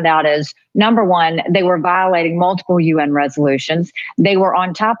I found out is, number one, they were violating multiple UN resolutions. They were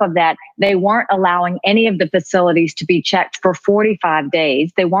on top of that. They weren't allowing any of the facilities to be checked for 45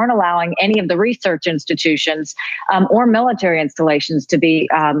 days. They weren't allowing any of the research institutions or military installations to be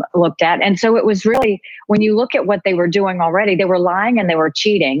looked at. And so it was really, when you look at what they were doing already, they were lying and they were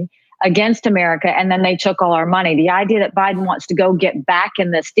cheating against America, and then they took all our money. The idea that Biden wants to go get back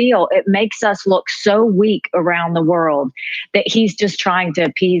in this deal, it makes us look so weak around the world that he's just trying to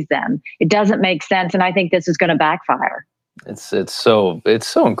appease them. It doesn't make sense, and I think this is going to backfire. It's so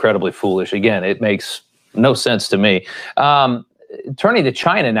incredibly foolish. Again, it makes no sense to me. Turning to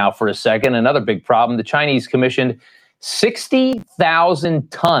China now for a second, another big problem. The Chinese commissioned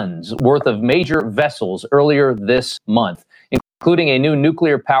 60,000 tons worth of major vessels earlier this month, including a new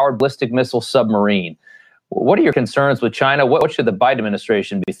nuclear-powered ballistic missile submarine. What are your concerns with China? What should the Biden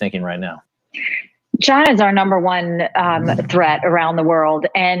administration be thinking right now? China is our number one threat around the world.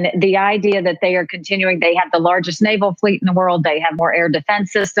 And the idea that they are continuing, they have the largest naval fleet in the world. They have more air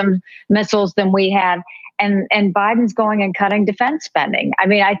defense system missiles than we have. and Biden's going and cutting defense spending. I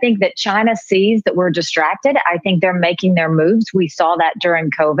mean, I think that China sees that we're distracted. I think they're making their moves. We saw that during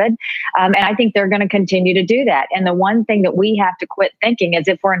COVID. And I think they're going to continue to do that. And the one thing that we have to quit thinking is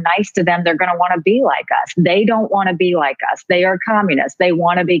if we're nice to them, they're going to want to be like us. They don't want to be like us. They are communists. They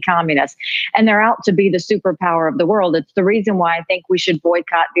want to be communists. And they're out to be the superpower of the world. It's the reason why I think we should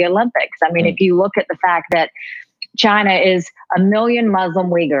boycott the Olympics. I mean, if you look at the fact that China is 1 million Muslim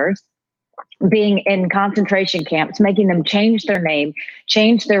Uyghurs being in concentration camps, making them change their name,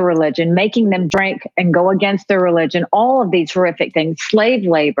 change their religion, making them drink and go against their religion, all of these horrific things, slave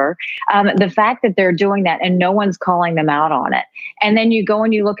labor, the fact that they're doing that and no one's calling them out on it. And then you go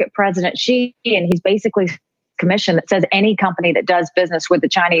and you look at President Xi, and he's basically commission that says any company that does business with the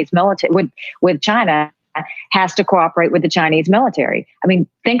Chinese military, with China, has to cooperate with the Chinese military. I mean,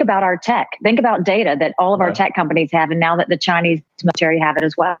 think about our tech. Think about data that all of our tech companies have, and now that the Chinese military have it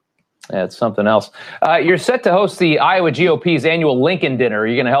as well. Yeah, it's something else. You're set to host the Iowa GOP's annual Lincoln Dinner.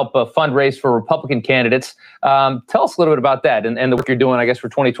 You're going to help fundraise for Republican candidates. Tell us a little bit about that and the work you're doing, I guess, for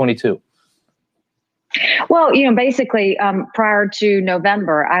 2022. Well, basically, prior to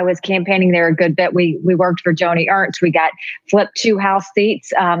November, I was campaigning there a good bit. We worked for Joni Ernst. We got flipped 2 House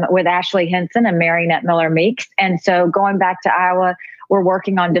seats with Ashley Hinson and Marinette Miller Meeks. And so going back to Iowa, we're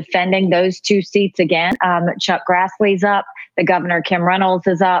working on defending those 2 seats again. Chuck Grassley's up. The governor, Kim Reynolds,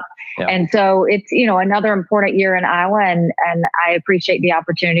 is up. Yeah. And so it's, another important year in Iowa, and I appreciate the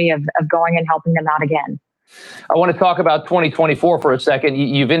opportunity of going and helping them out again. I want to talk about 2024 for a second.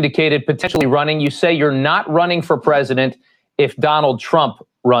 You've indicated potentially running. You say you're not running for president if Donald Trump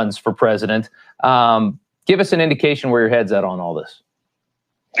runs for president. Give us an indication where your head's at on all this.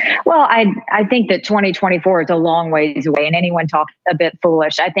 Well, I think that 2024 is a long ways away, and anyone talks a bit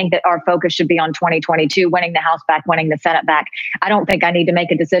foolish. I think that our focus should be on 2022, winning the House back, winning the Senate back. I don't think I need to make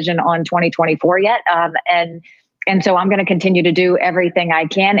a decision on 2024 yet. And so I'm going to continue to do everything I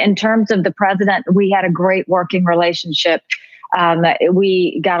can. In terms of the president, we had a great working relationship.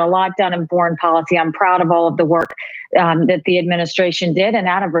 We got a lot done in foreign policy. I'm proud of all of the work that the administration did. And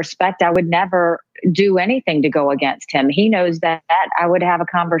out of respect, I would never do anything to go against him. He knows that. I would have a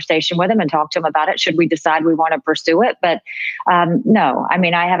conversation with him and talk to him about it should we decide we want to pursue it. But no, I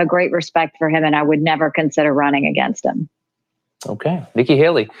mean, I have a great respect for him, and I would never consider running against him. Okay. Nikki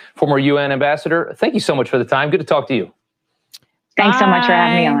Haley, former UN ambassador, thank you so much for the time. Good to talk to you. Thanks so much for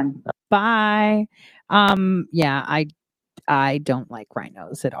having me on. Bye. Yeah, I don't like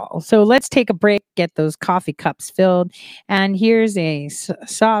rhinos at all. So let's take a break, get those coffee cups filled. And here's a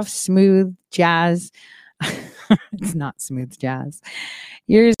soft, smooth jazz. It's not smooth jazz.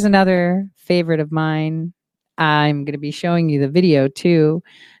 Here's another favorite of mine. I'm going to be showing you the video too.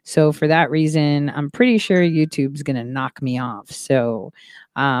 So for that reason, I'm pretty sure YouTube's going to knock me off. So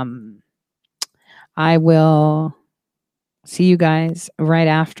I will see you guys right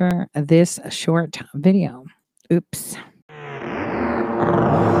after this short video. Oops.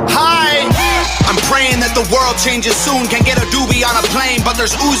 I'm praying that the world changes soon. Can get a doobie on a plane, but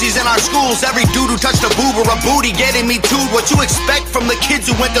there's Uzis in our schools. Every dude who touched a boob or a booty getting me too. What you expect from the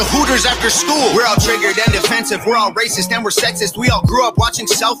kids who went to Hooters after school? We're all triggered and defensive. We're all racist and we're sexist. We all grew up watching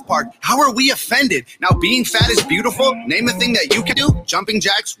South Park. How are we offended? Now being fat is beautiful. Name a thing that you can do. Jumping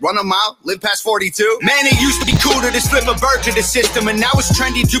jacks, run a mile, live past 42. Man, it used to be cool to just flip a bird to the system, and now it's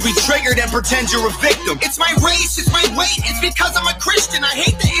trendy to be triggered and pretend you're a victim. It's my race, it's my weight, it's because I'm a Christian. I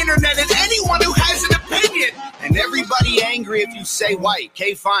hate the internet and anyone who has an opinion. And everybody angry if you say white.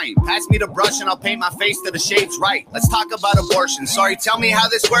 Okay, fine. Pass me the brush and I'll paint my face to the shades right. Let's talk about abortion. Sorry, tell me how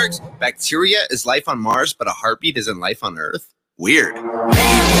this works. Bacteria is life on Mars, but a heartbeat isn't life on Earth? Weird.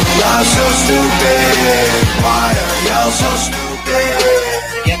 Y'all so stupid. Why are y'all so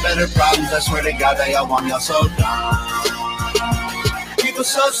stupid? Get better problems, I swear to God that y'all want, y'all so dumb. People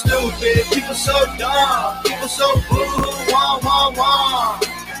so stupid, people so dumb, people so boo, wah, wah, wah.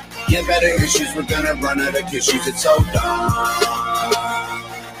 Get better issues, we're gonna run out of tissues, it's so dumb.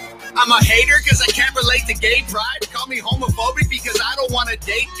 I'm a hater because I can't relate to gay pride. Call me homophobic because I don't want to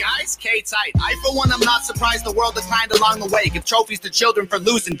date guys. K-tight. I, for one, I'm not surprised the world declined along the way. Give trophies to children for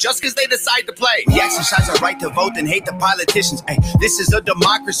losing just because they decide to play. We exercise our right to vote and hate the politicians. Ay, this is a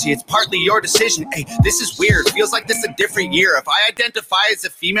democracy. It's partly your decision. Ay, this is weird. Feels like this a different year. If I identify as a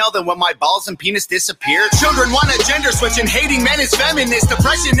female, then when my balls and penis disappear. Children want a gender switch and hating men is feminist.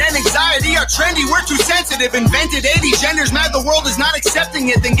 Depression and anxiety are trendy. We're too sensitive. Invented 80 genders. Mad the world is not accepting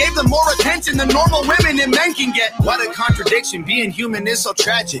it. Then gave them more attention than normal women and men can get. What a contradiction, being human is so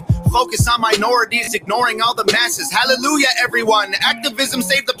tragic. Focus on minorities, ignoring all the masses. Hallelujah, everyone. Activism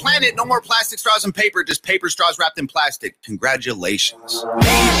saved the planet. No more plastic straws and paper, just paper straws wrapped in plastic. Congratulations.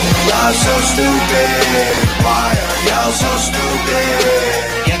 Y'all so stupid. Why are y'all so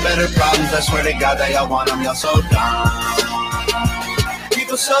stupid? Get better problems, I swear to God that y'all want them. Y'all so dumb.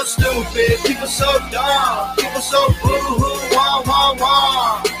 People so stupid. People so dumb. People so boo-hoo, wah, wah,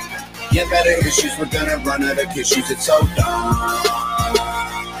 wah. Get better issues, we're gonna run out of issues. It's so dumb.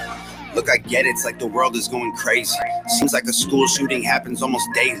 Look, I get it, it's like the world is going crazy. Seems like a school shooting happens almost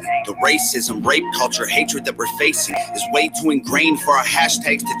daily. The racism, rape culture, hatred that we're facing is way too ingrained for our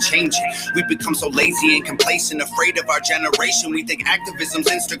hashtags to change it. We've become so lazy and complacent, afraid of our generation. We think activism's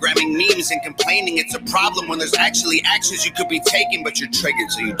Instagramming memes and complaining. It's a problem when there's actually actions you could be taking, but you're triggered,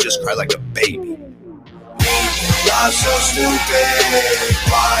 so you just cry like a baby. Y'all so stupid.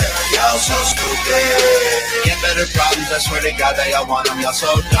 Why are y'all so stupid? Get better problems, I swear to God that y'all want them. Y'all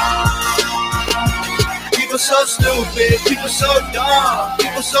so dumb. People so stupid. People so dumb.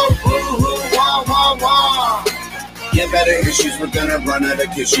 People so boo-hoo, wah, wah, wah. Get better issues, we're gonna run out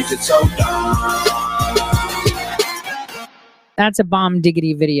of issues. It's so dumb. That's a bomb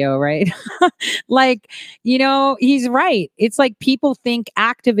diggity video, right? Like, you know, he's right. It's like people think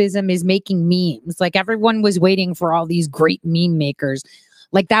activism is making memes. Like everyone was waiting for all these great meme makers.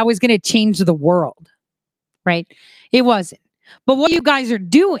 Like that was going to change the world, right? It wasn't. But what you guys are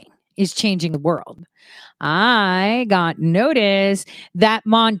doing is changing the world. I got notice that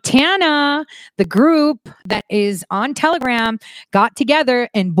Montana, the group that is on Telegram, got together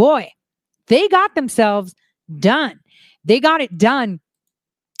and boy, they got themselves done. They got it done.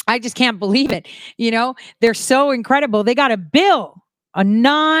 I just can't believe it. You know, they're so incredible. They got a bill, a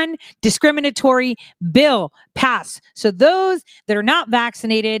non-discriminatory bill passed. So those that are not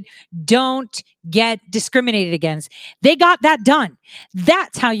vaccinated don't get discriminated against. They got that done.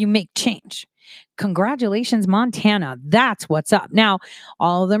 That's how you make change. Congratulations, Montana. That's what's up. Now,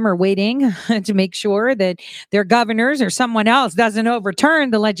 all of them are waiting to make sure that their governors or someone else doesn't overturn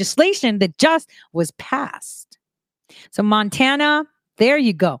the legislation that just was passed. So Montana, there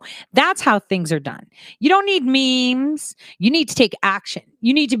you go. That's how things are done. You don't need memes. You need to take action.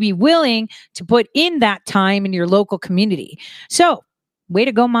 You need to be willing to put in that time in your local community. So, way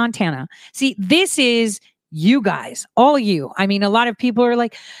to go, Montana. See, this is you guys, all you. I mean, a lot of people are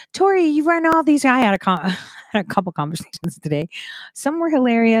like, Tori, you run all these. I had a couple conversations today. Some were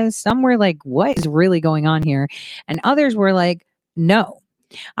hilarious. Some were like, what is really going on here? And others were like, no.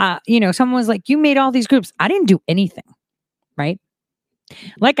 You know, someone was like, you made all these groups. I didn't do anything. Right?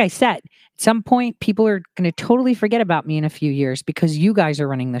 Like I said, at some point, people are going to totally forget about me in a few years because you guys are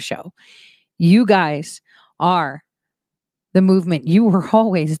running the show. You guys are the movement. You were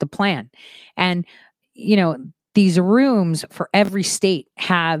always the plan. And, you know, these rooms for every state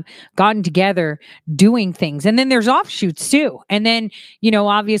have gotten together doing things. And then there's offshoots too. And then, you know,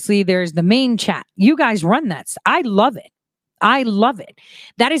 obviously there's the main chat. You guys run that. I love it. I love it.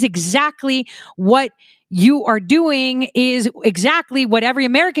 That is exactly what you are doing, is exactly what every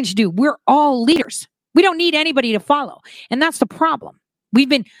American should do. We're all leaders. We don't need anybody to follow. And that's the problem. We've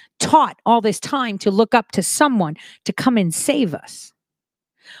been taught all this time to look up to someone to come and save us.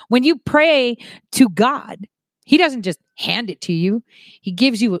 When you pray to God, he doesn't just hand it to you. He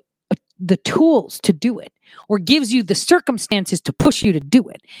gives you the tools to do it, or gives you the circumstances to push you to do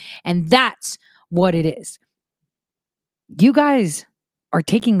it. And that's what it is. You guys are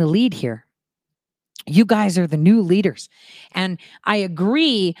taking the lead here. You guys are the new leaders. And I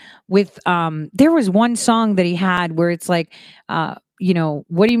agree with, there was one song that he had where it's like, you know,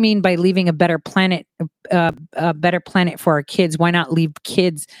 what do you mean by leaving a better planet for our kids? Why not leave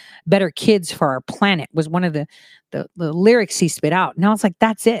better kids for our planet? Was one of the lyrics he spit out. Now it's like,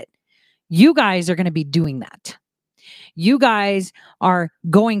 that's it. You guys are going to be doing that. You guys are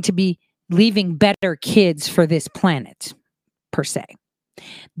going to be leaving better kids for this planet, per se.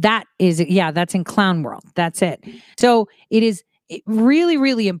 That is, yeah, that's in Clown World. That's it. So it is really,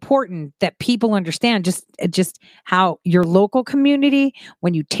 really important that people understand just how your local community,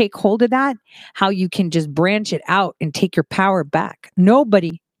 when you take hold of that, how you can just branch it out and take your power back.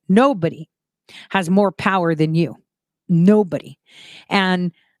 Nobody has more power than you. Nobody.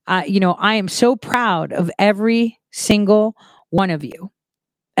 And, you know, I am so proud of every single one of you.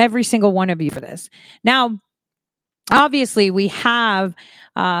 Every single one of you for this. Now, obviously, we have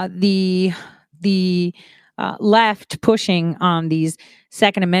the left pushing on these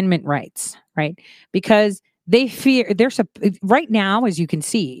Second Amendment rights, right? Because they fear, right now, as you can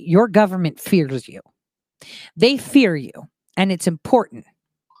see, your government fears you. They fear you, and it's important.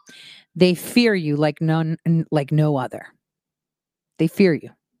 They fear you like no other. They fear you.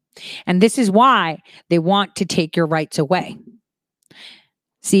 And this is why they want to take your rights away.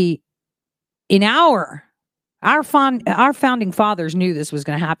 See, in our founding fathers knew this was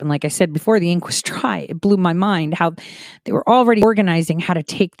going to happen. Like I said before, the ink was dry. It blew my mind how they were already organizing how to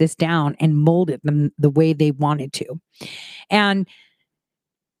take this down and mold it the way they wanted to. And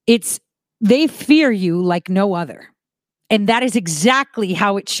they fear you like no other. And that is exactly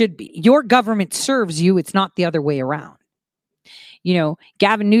how it should be. Your government serves you. It's not the other way around. You know,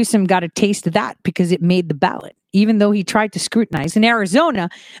 Gavin Newsom got a taste of that because it made the ballot, even though he tried to scrutinize. In Arizona,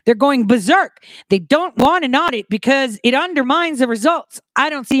 they're going berserk. They don't want an audit because it undermines the results.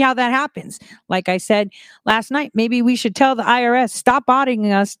 I don't see how that happens. Like I said last night, maybe we should tell the IRS, stop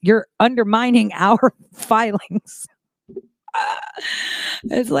auditing us. You're undermining our filings.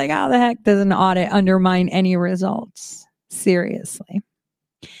 It's like, how the heck does an audit undermine any results? Seriously.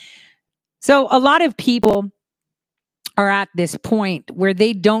 So a lot of people are at this point where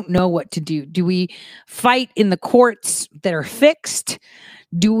they don't know what to do. Do we fight in the courts that are fixed?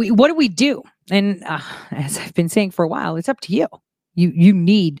 What do we do? And as I've been saying for a while, it's up to you. You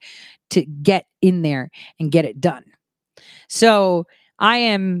need to get in there and get it done. So I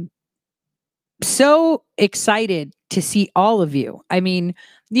am so excited to see all of you. I mean,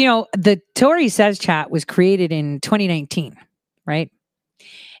 you know, the Tory Says chat was created in 2019, right?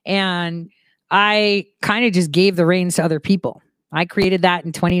 And I kind of just gave the reins to other people. I created that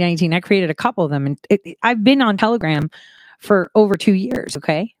in 2019. I created a couple of them. And I've been on Telegram for over 2 years,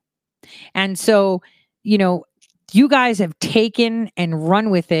 okay? And so, you know, you guys have taken and run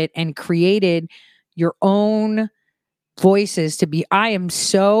with it and created your own voices to be. I am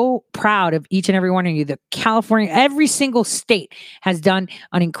so proud of each and every one of you. The California, every single state has done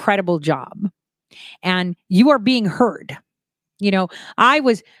an incredible job. And you are being heard. You know, I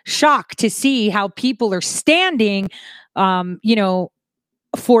was shocked to see how people are standing, you know,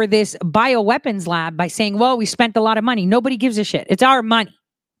 for this bioweapons lab by saying, well, we spent a lot of money. Nobody gives a shit. It's our money,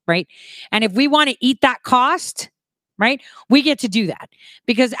 right? And if we want to eat that cost, right, we get to do that.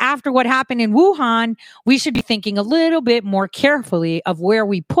 Because after what happened in Wuhan, we should be thinking a little bit more carefully of where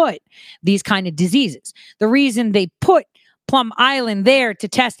we put these kind of diseases. The reason they put Plum Island there to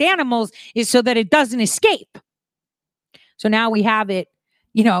test animals is so that it doesn't escape. So now we have it,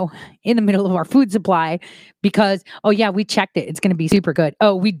 you know, in the middle of our food supply because, oh yeah, we checked it. It's going to be super good.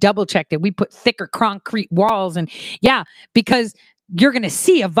 Oh, we double checked it. We put thicker concrete walls and yeah, because you're going to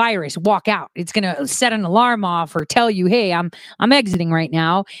see a virus walk out. It's going to set an alarm off or tell you, hey, I'm exiting right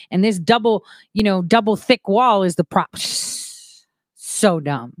now. And this double thick wall is the prop. So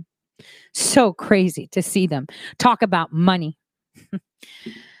dumb. So crazy to see them talk about money.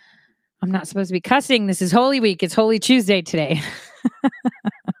 I'm not supposed to be cussing. This is Holy Week. It's Holy Tuesday today.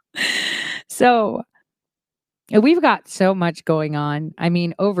 So we've got so much going on. I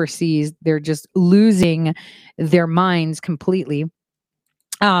mean, overseas, they're just losing their minds completely.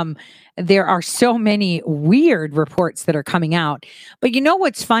 There are so many weird reports that are coming out. But you know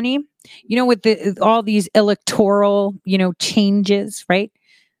what's funny? You know, with all these electoral, you know, changes, right?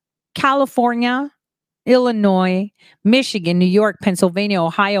 California, Illinois, Michigan, New York, Pennsylvania,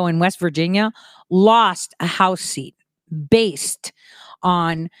 Ohio, and West Virginia lost a House seat based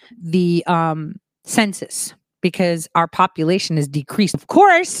on the census because our population has decreased. Of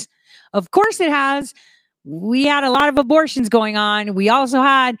course it has. We had a lot of abortions going on. We also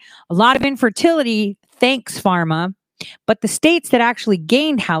had a lot of infertility. Thanks, pharma. But the states that actually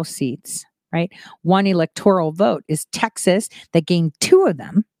gained House seats, right? One electoral vote is Texas that gained 2 of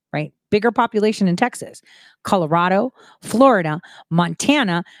them, right? Bigger population in Texas, Colorado, Florida,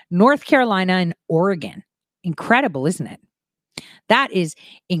 Montana, North Carolina, and Oregon. Incredible, isn't it? That is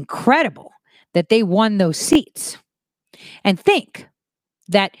incredible that they won those seats. And think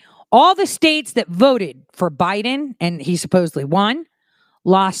that all the states that voted for Biden, and he supposedly won,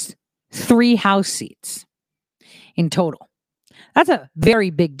 lost 3 House seats in total. That's a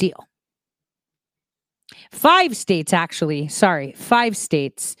very big deal. 5 states, actually, 5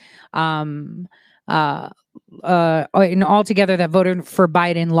 states and altogether that voted for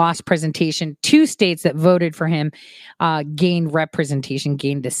Biden lost presentation. 2 states that voted for him gained representation,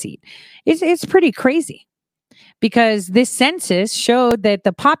 gained a seat. It's pretty crazy because this census showed that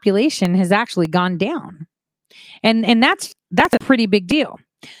the population has actually gone down. And that's a pretty big deal.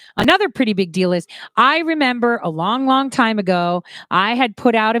 Another pretty big deal is I remember a long time ago, I had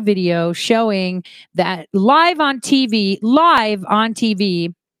put out a video showing that live on TV,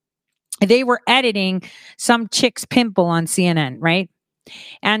 they were editing some chick's pimple on CNN, right?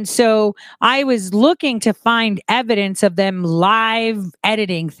 And so I was looking to find evidence of them live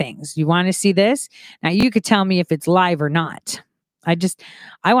editing things. You want to see this? Now you could tell me if it's live or not.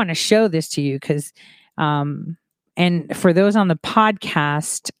 I want to show this to you because, and for those on the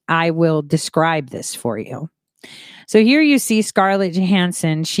podcast, I will describe this for you. So here you see Scarlett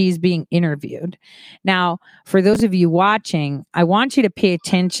Johansson. She's being interviewed. Now, for those of you watching, I want you to pay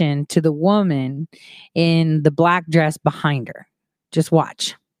attention to the woman in the black dress behind her. Just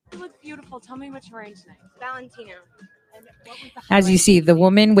watch. You look beautiful. Tell me what you're wearing tonight. Valentino. As you see, the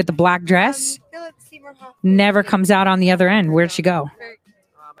woman with the black dress never comes out on the other end. Where'd she go?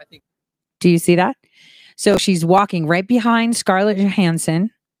 Do you see that? So she's walking right behind Scarlett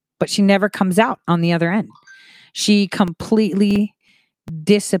Johansson, but she never comes out on the other end. She completely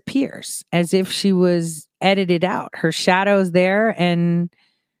disappears as if she was edited out. Her shadow's there and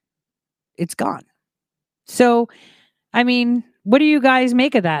it's gone. So, I mean, what do you guys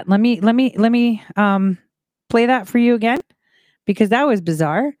make of that? Let me play that for you again because that was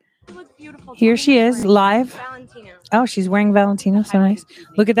bizarre. Here she is live. Oh, she's wearing Valentino. So nice.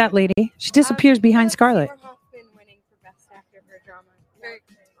 Look at that lady. She disappears behind Scarlett.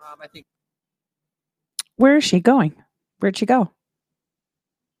 Where is she going? Where'd she go?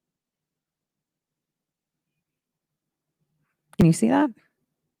 Can you see that?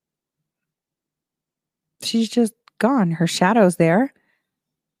 She's just gone. Her shadow's there.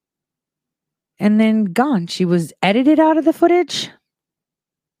 And then gone. She was edited out of the footage.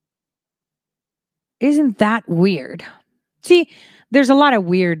 Isn't that weird? See, there's a lot of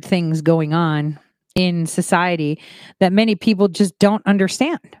weird things going on in society that many people just don't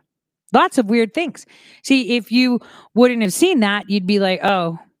understand. Lots of weird things. See, if you wouldn't have seen that, you'd be like,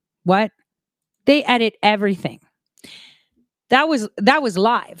 oh, what? They edit everything. That was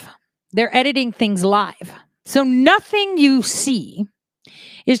live. They're editing things live. So nothing you see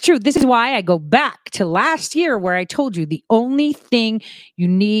is true. This is why I go back to last year where I told you the only thing you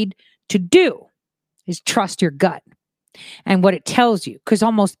need to do is trust your gut and what it tells you. Because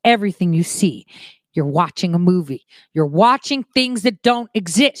almost everything you see, you're watching a movie. You're watching things that don't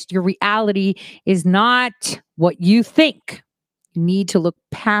exist. Your reality is not what you think. You need to look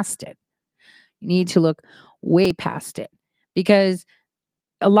past it. You need to look way past it. Because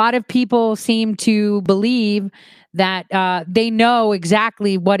a lot of people seem to believe that they know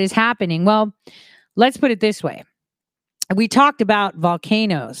exactly what is happening. Well, let's put it this way. We talked about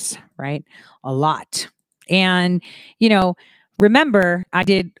volcanoes, right? A lot. And, remember, I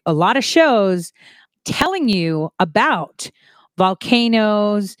did a lot of shows telling you about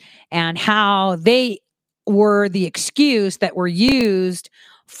volcanoes and how they were the excuse that were used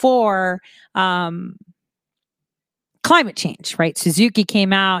for climate change, right? Suzuki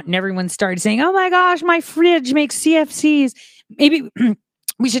came out and everyone started saying, oh my gosh, my fridge makes CFCs. Maybe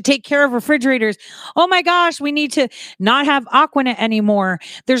we should take care of refrigerators. Oh my gosh, we need to not have Aquanet anymore.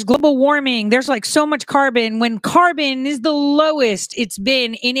 There's global warming. There's like so much carbon when carbon is the lowest it's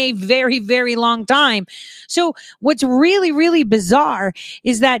been in a very, very long time. So what's really, really bizarre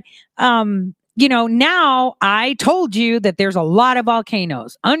is that, now I told you that there's a lot of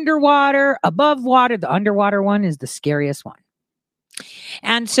volcanoes underwater, above water. The underwater one is the scariest one.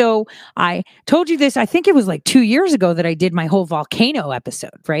 And so I told you this, I think it was like 2 years ago that I did my whole volcano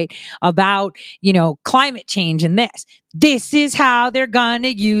episode, right? About, climate change and this. This is how they're going to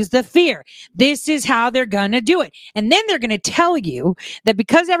use the fear. This is how they're going to do it. And then they're going to tell you that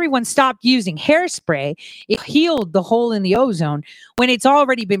because everyone stopped using hairspray, it healed the hole in the ozone when it's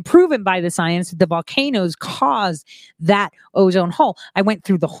already been proven by the science that the volcanoes cause that ozone hole. I went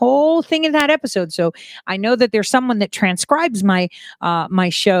through the whole thing in that episode. So I know that there's someone that transcribes my my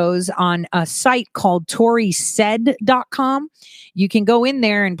shows on a site called ToriSaid.com. You can go in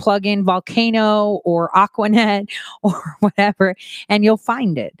there and plug in volcano or Aquanet or whatever, and you'll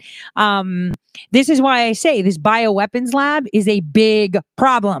find it. This is why I say this bioweapons lab is a big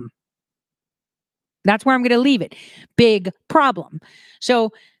problem. That's where I'm going to leave it. Big problem.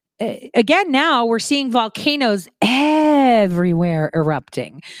 So again, now we're seeing volcanoes everywhere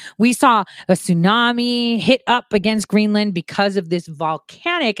erupting. We saw a tsunami hit up against Greenland because of this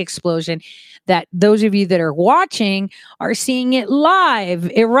volcanic explosion that those of you that are watching are seeing it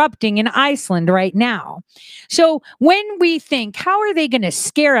live erupting in Iceland right now. So when we think, how are they going to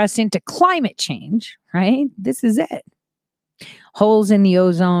scare us into climate change, right? This is it. Holes in the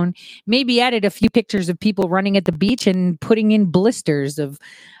ozone, maybe added a few pictures of people running at the beach and putting in blisters of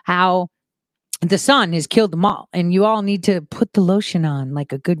how the sun has killed them all. And you all need to put the lotion on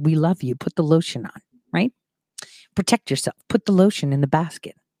like a good we love you. Put the lotion on, right? Protect yourself. Put the lotion in the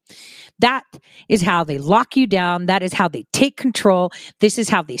basket. That is how they lock you down. That is how they take control. This is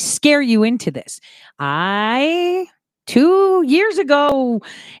how they scare you into this. 2 years ago,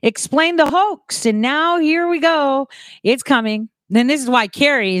 explained the hoax, and now here we go. It's coming. Then this is why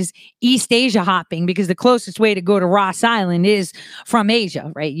Carrie's East Asia hopping, because the closest way to go to Ross Island is from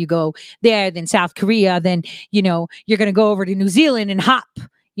Asia, right? You go there, then South Korea, then, you're going to go over to New Zealand and hop,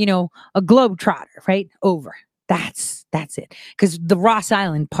 a globetrotter, right? Over. That's it. Because the Ross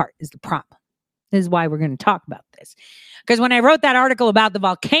Island part is the problem. This is why we're going to talk about this. Because when I wrote that article about the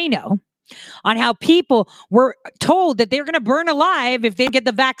volcano, on how people were told that they're going to burn alive if they get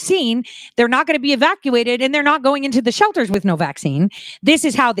the vaccine, they're not going to be evacuated, and they're not going into the shelters with no vaccine. This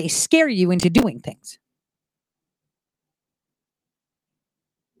is how they scare you into doing things.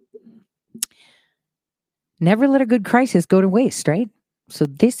 Never let a good crisis go to waste, right? So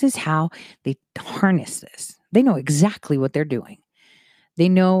this is how they harness this. They know exactly what they're doing. They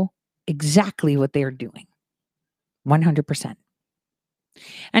know exactly what they're doing. 100%.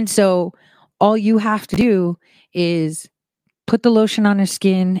 And so all you have to do is put the lotion on your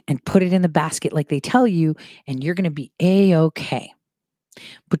skin and put it in the basket like they tell you, and you're going to be A-okay.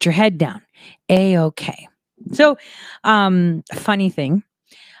 Put your head down. A-okay. So, funny thing.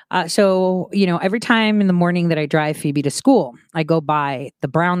 Every time in the morning that I drive Phoebe to school, I go by the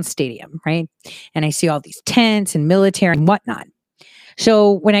Brown Stadium, right? And I see all these tents and military and whatnot.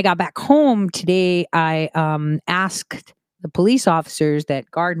 So when I got back home today, I asked the police officers that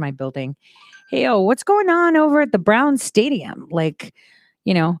guard my building, hey, what's going on over at the Brown Stadium?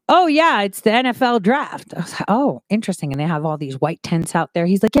 Oh yeah, it's the NFL draft. I was like, oh, interesting. And they have all these white tents out there.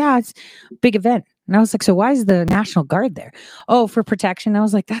 He's like, yeah, it's a big event. And I was like, so why is the National Guard there? Oh, for protection. I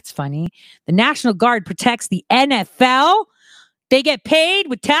was like, that's funny. The National Guard protects the NFL. They get paid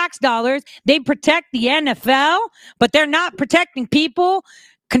with tax dollars. They protect the NFL, but they're not protecting people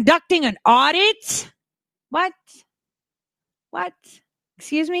conducting an audit. What?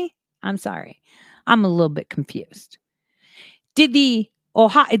 Excuse me? I'm sorry. I'm a little bit confused. Did the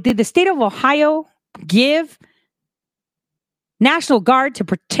state of Ohio give National Guard to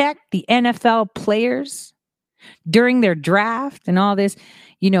protect the NFL players during their draft and all this,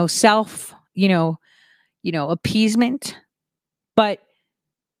 self, appeasement? But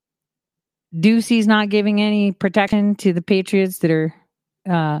Ducey's not giving any protection to the Patriots that are,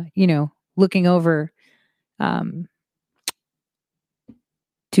 looking over,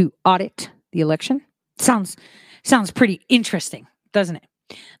 to audit the election. Sounds pretty interesting, doesn't it?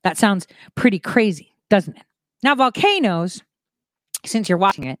 That sounds pretty crazy, doesn't it? Now, volcanoes, since you're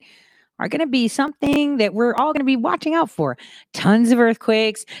watching it, are going to be something that we're all going to be watching out for. Tons of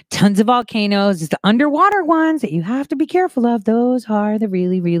earthquakes, tons of volcanoes. It's the underwater ones that you have to be careful of. Those are the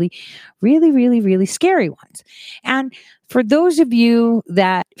really, really, really, really, really scary ones. And for those of you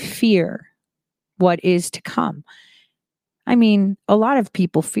that fear what is to come, I mean, a lot of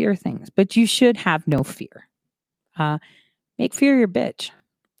people fear things, but you should have no fear. Make fear your bitch.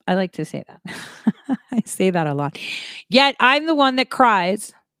 I like to say that. I say that a lot. Yet I'm the one that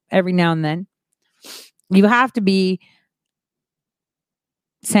cries every now and then. You have to be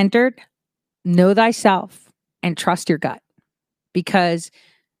centered, know thyself, and trust your gut, because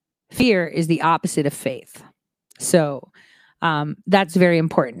fear is the opposite of faith. So that's very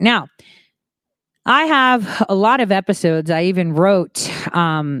important. Now, I have a lot of episodes. I even wrote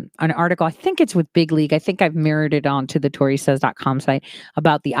an article. I think it's with Big League. I think I've mirrored it onto the ToriSays.com site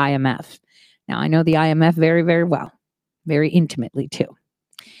about the IMF. Now, I know the IMF very, very well, very intimately too.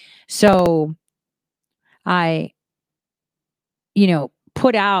 So I,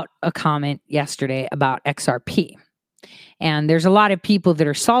 put out a comment yesterday about XRP. And there's a lot of people that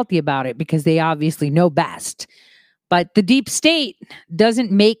are salty about it because they obviously know best. But the deep state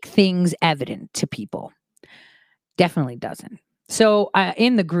doesn't make things evident to people. Definitely doesn't. So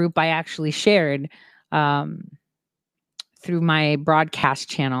in the group, I actually shared through my broadcast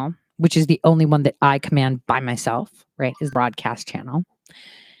channel, which is the only one that I command by myself, right? Is broadcast channel,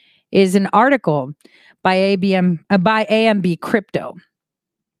 is an article by AMB Crypto,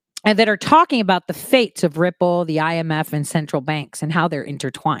 and that are talking about the fates of Ripple, the IMF, and central banks and how they're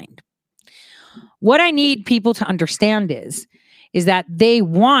intertwined. What I need people to understand is that they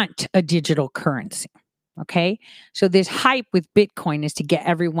want a digital currency. Okay. So this hype with Bitcoin is to get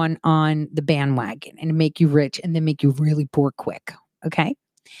everyone on the bandwagon and to make you rich and then make you really poor quick. Okay.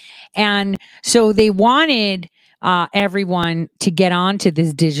 And so they wanted everyone to get onto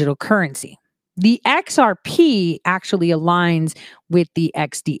this digital currency. The XRP actually aligns with the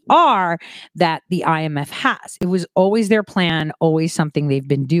XDR that the IMF has. It was always their plan, always something they've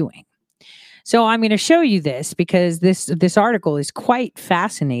been doing. So I'm going to show you this because this article is quite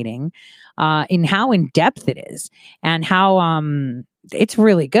fascinating in how in depth it is and how it's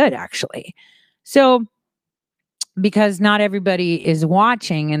really good actually. So because not everybody is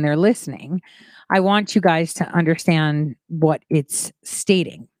watching and they're listening, I want you guys to understand what it's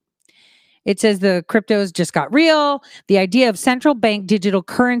stating. It says the cryptos just got real. The idea of central bank digital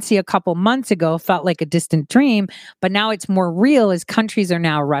currency a couple months ago felt like a distant dream, but now it's more real as countries are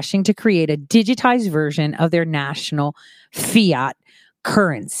now rushing to create a digitized version of their national fiat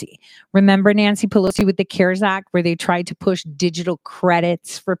currency. Remember Nancy Pelosi with the CARES Act where they tried to push digital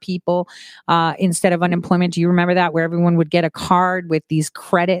credits for people instead of unemployment? Do you remember that, where everyone would get a card with these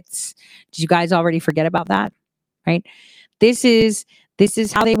credits? Did you guys already forget about that? Right? This is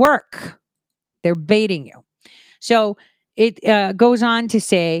how they work. They're baiting you. So it goes on to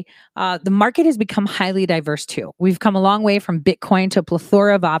say the market has become highly diverse too. We've come a long way from Bitcoin to a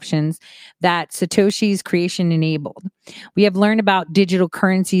plethora of options that Satoshi's creation enabled. We have learned about digital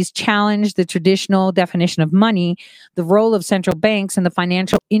currencies, challenged the traditional definition of money, the role of central banks, and the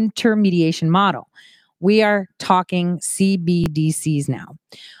financial intermediation model. We are talking CBDCs now.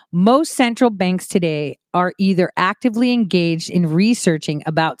 Most central banks today are either actively engaged in researching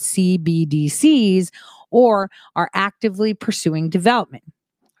about CBDCs or are actively pursuing development.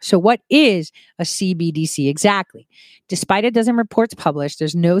 So what is a CBDC exactly? Despite a dozen reports published,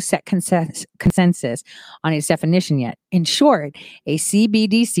 there's no set consensus on its definition yet. In short, a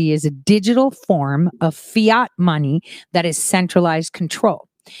CBDC is a digital form of fiat money that is centralized control.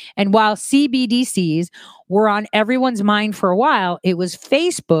 And while CBDCs were on everyone's mind for a while, it was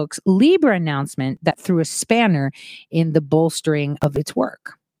Facebook's Libra announcement that threw a spanner in the bolstering of its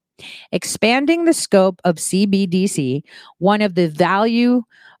work. Expanding the scope of CBDC, one of the value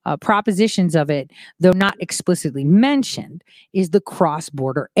propositions of it, though not explicitly mentioned, is the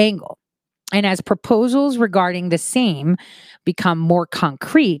cross-border angle. And as proposals regarding the same become more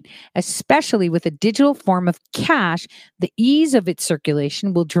concrete, especially with a digital form of cash, the ease of its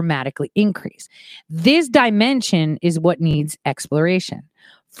circulation will dramatically increase. This dimension is what needs exploration.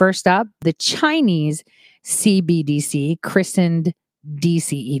 First up, the Chinese CBDC, christened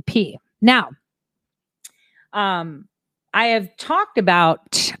DCEP. Now, I have talked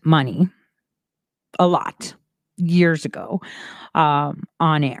about money a lot years ago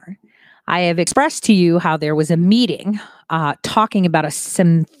on air. I have expressed to you how there was a meeting talking about a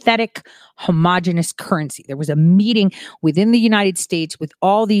synthetic homogeneous currency. There was a meeting within the United States with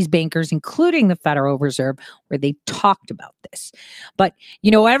all these bankers, including the Federal Reserve, where they talked about this. But,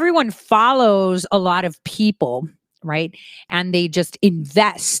 you know, everyone follows a lot of people, right? And they just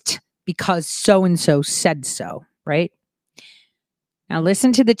invest because so-and-so said so, right? Now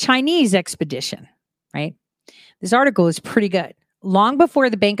listen to the Chinese expedition, right? This article is pretty good. Long before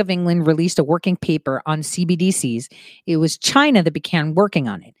the Bank of England released a working paper on CBDCs, it was China that began working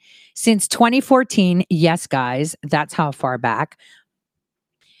on it. Since 2014, yes, guys, that's how far back.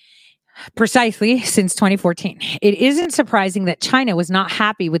 Precisely since 2014. It isn't surprising that China was not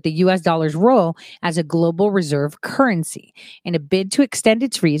happy with the US dollar's role as a global reserve currency. In a bid to extend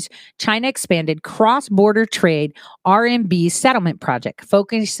its reach, China expanded cross-border trade RMB settlement project,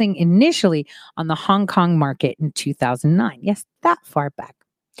 focusing initially on the Hong Kong market in 2009. Yes, that far back.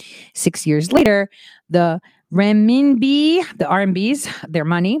 6 years later, the renminbi, the RMBs, their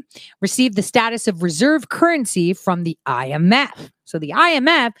money, received the status of reserve currency from the IMF. So the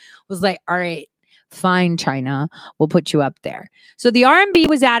IMF was like, all right, fine, China, we'll put you up there. So the RMB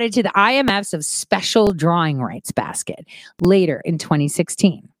was added to the IMF's of special drawing rights basket later in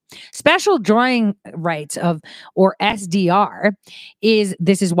 2016. Special drawing rights of, or SDR,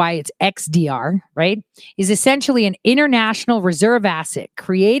 this is why it's XDR, right? Is essentially an international reserve asset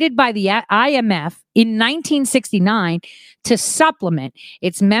created by the IMF in 1969 to supplement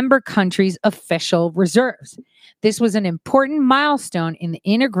its member countries' official reserves. This was an important milestone in the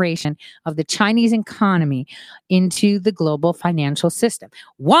integration of the Chinese economy into the global financial system.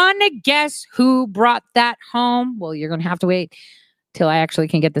 Want to guess who brought that home? Well, you're going to have to wait till I actually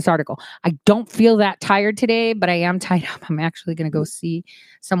can get this article. I don't feel that tired today, but I am tied up. I'm actually going to go see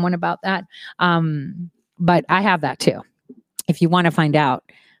someone about that. But I have that too. If you want to find out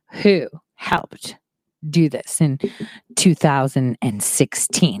who helped do this in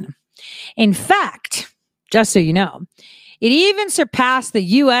 2016. In fact, just so you know, it even surpassed the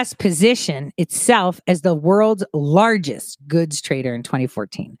U.S. position itself as the world's largest goods trader in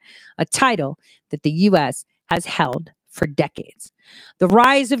 2014, a title that the U.S. has held for decades. The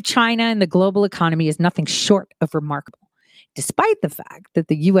rise of China in the global economy is nothing short of remarkable. Despite the fact that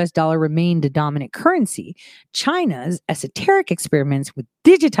the US dollar remained a dominant currency, China's esoteric experiments with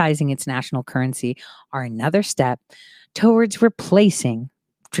digitizing its national currency are another step towards replacing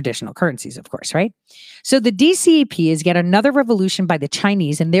traditional currencies, of course, right? So the DCEP is yet another revolution by the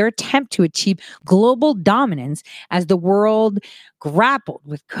Chinese in their attempt to achieve global dominance as the world grappled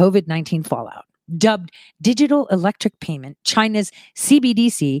with COVID-19 fallout. Dubbed digital electric payment, China's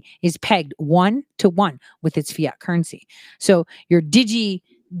CBDC is pegged 1-to-1 with its fiat currency. So your digi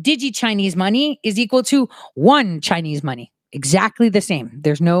Chinese money is equal to 1 Chinese money. Exactly the same.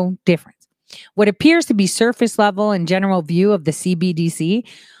 There's no difference. What appears to be surface level and general view of the CBDC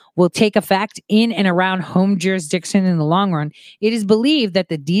will take effect in and around home jurisdiction in the long run. It is believed that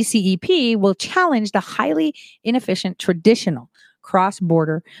the DCEP will challenge the highly inefficient traditional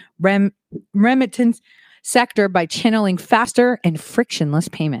cross-border remittance sector by channeling faster and frictionless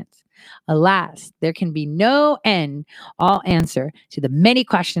payments. Alas, there can be no end-all answer to the many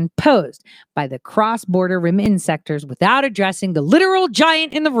questions posed by the cross-border remittance sectors without addressing the literal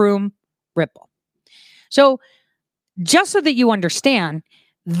giant in the room, Ripple. So, just so that you understand,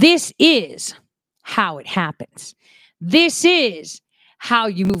 this is how it happens. This is how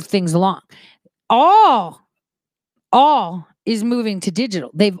you move things along. All is moving to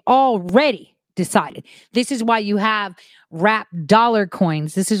digital. They've already decided. This is why you have wrapped dollar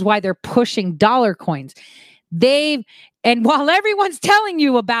coins. This is why they're pushing dollar coins. And while everyone's telling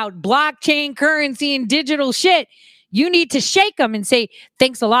you about blockchain currency and digital shit, you need to shake them and say,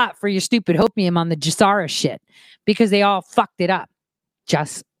 thanks a lot for your stupid hopium on the Jasara shit, because they all fucked it up.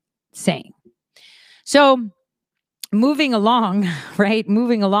 Just saying. So moving along, right?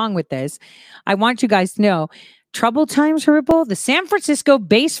 Moving along with this, I want you guys to know, troubled times for Ripple, the San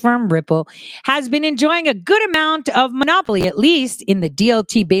Francisco-based firm Ripple has been enjoying a good amount of monopoly, at least in the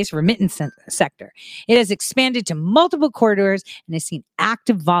DLT-based remittance sector. It has expanded to multiple corridors and has seen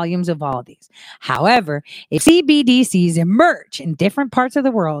active volumes of all of these. However, if CBDCs emerge in different parts of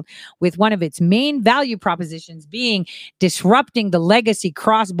the world, with one of its main value propositions being disrupting the legacy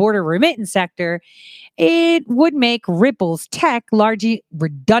cross-border remittance sector, it would make Ripple's tech largely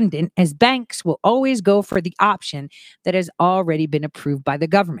redundant, as banks will always go for the option that has already been approved by the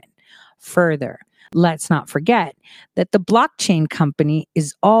government. Further, let's not forget that the blockchain company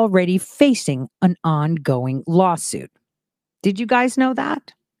is already facing an ongoing lawsuit. Did you guys know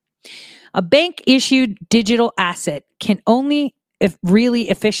that? A bank-issued digital asset can only really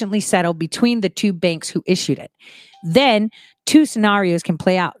efficiently settle between the two banks who issued it. Then two scenarios can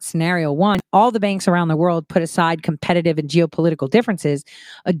play out. Scenario one, all the banks around the world put aside competitive and geopolitical differences,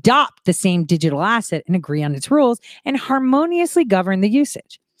 adopt the same digital asset and agree on its rules, and harmoniously govern the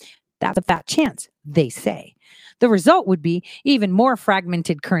usage. That's a fat chance, they say. The result would be even more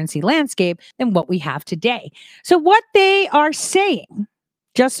fragmented currency landscape than what we have today. So what they are saying,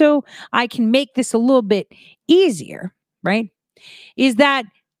 just so I can make this a little bit easier, right, is that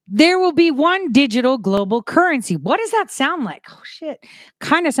there will be one digital global currency. What does that sound like? Oh, shit.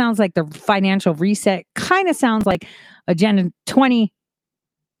 Kind of sounds like the financial reset. Kind of sounds like Agenda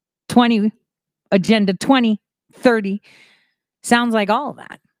 2020, Agenda 2030. Sounds like all of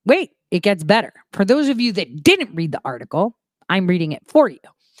that. Wait, it gets better. For those of you that didn't read the article, I'm reading it for you.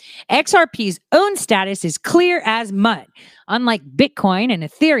 XRP's own status is clear as mud. Unlike Bitcoin and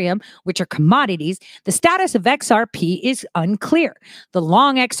Ethereum, which are commodities, the status of XRP is unclear. The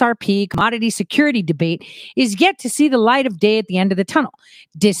long XRP commodity security debate is yet to see the light of day at the end of the tunnel.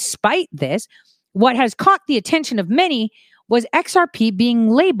 Despite this, what has caught the attention of many was XRP being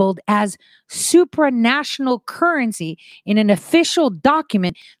labeled as supranational currency in an official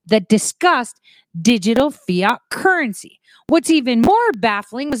document that discussed digital fiat currency. What's even more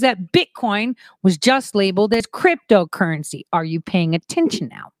baffling was that Bitcoin was just labeled as cryptocurrency. Are you paying attention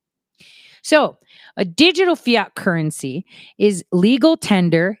now? So, a digital fiat currency is legal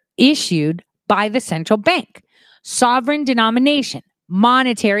tender issued by the central bank, sovereign denomination,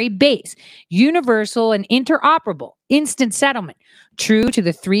 monetary base, universal and interoperable, instant settlement, true to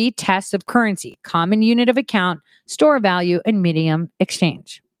the three tests of currency: common unit of account, store value, and medium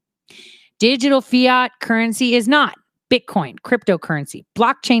exchange. Digital fiat currency is not Bitcoin, cryptocurrency,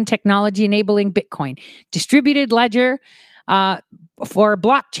 blockchain technology enabling Bitcoin, distributed ledger for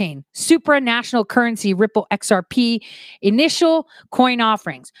blockchain, supranational currency, Ripple XRP, initial coin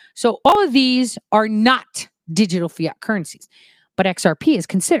offerings. So all of these are not digital fiat currencies, but XRP is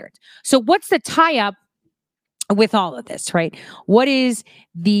considered. So what's the tie-up with all of this, right? What is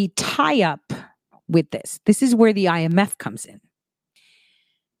the tie-up with this? This is where the IMF comes in.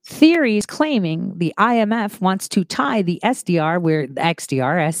 theories claiming the IMF wants to tie the SDR, where the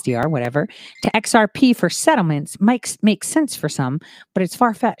SDR, whatever, to XRP for settlements makes sense for some, but it's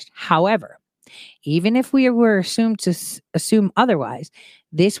far-fetched. However, even if we were assumed to assume otherwise,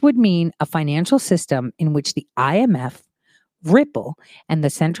 this would mean a financial system in which the IMF, Ripple, and the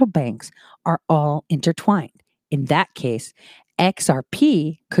central banks are all intertwined. In that case,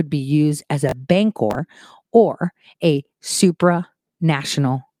 XRP could be used as a bancor or a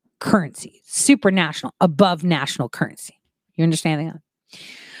supranational currency, supranational, above national currency. You understand that?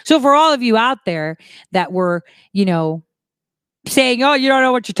 So for all of you out there that were, saying, oh, you don't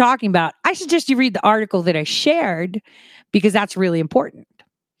know what you're talking about, I suggest you read the article that I shared, because that's really important.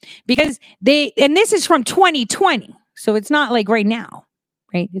 Because and this is from 2020. So it's not like right now,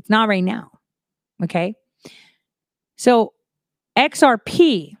 right? It's not right now. Okay. So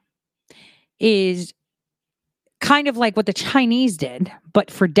XRP is kind of like what the Chinese did, but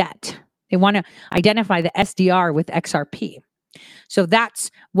for debt. They want to identify the SDR with XRP. So that's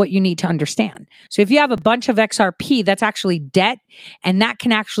what you need to understand. So if you have a bunch of XRP, that's actually debt, and that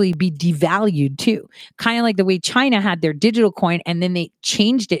can actually be devalued too. Kind of like the way China had their digital coin, and then they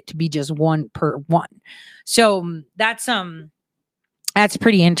changed it to be just 1 per 1. So that's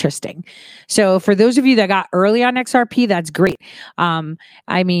pretty interesting. So for those of you that got early on XRP, that's great.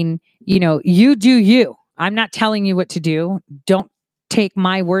 I mean, you do you. I'm not telling you what to do. Don't take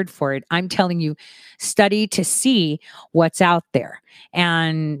my word for it. I'm telling you, study to see what's out there.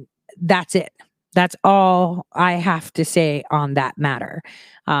 And that's it. That's all I have to say on that matter.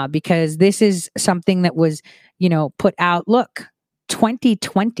 Because this is something that was, put out,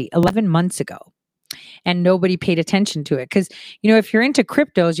 2020, 11 months ago. And nobody paid attention to it. Because, if you're into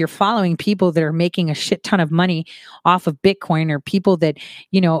cryptos, you're following people that are making a shit ton of money off of Bitcoin, or people that,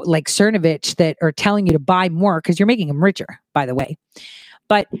 like Cernovich, that are telling you to buy more because you're making them richer, by the way.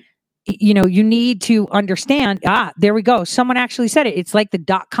 But, you need to understand, there we go. Someone actually said it. It's like the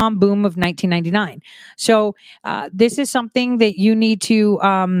dot-com boom of 1999. So this is something that you need to,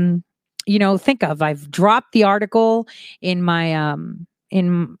 think of. I've dropped the article in my,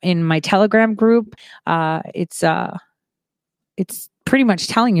 in my Telegram group. It's pretty much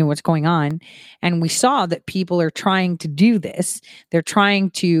telling you what's going on. And we saw that people are trying to do this. They're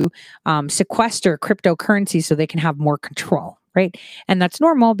trying to sequester cryptocurrency so they can have more control, right? And that's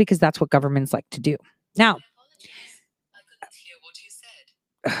normal because that's what governments like to do. Now,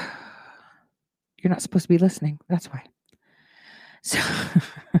 you're not supposed to be listening. That's why.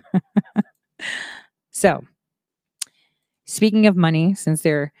 So speaking of money, since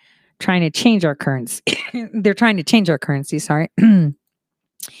they're trying to change our currency, sorry.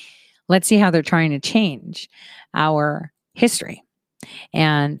 Let's see how they're trying to change our history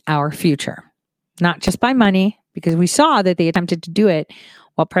and our future. Not just by money, because we saw that they attempted to do it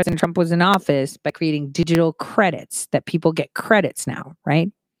while President Trump was in office by creating digital credits, that people get credits now,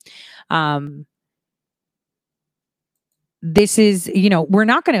 right? This is, we're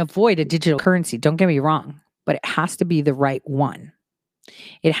not going to avoid a digital currency. Don't get me wrong. But it has to be the right one.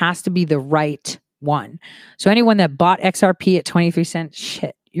 It has to be the right one. So anyone that bought XRP at 23 cents,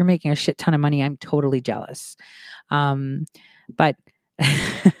 shit, you're making a shit ton of money. I'm totally jealous. But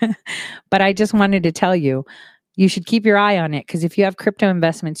I just wanted to tell you, you should keep your eye on it, because if you have crypto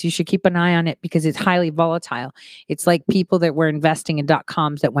investments, you should keep an eye on it, because it's highly volatile. It's like people that were investing in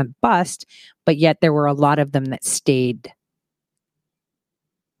 .coms that went bust, but yet there were a lot of them that stayed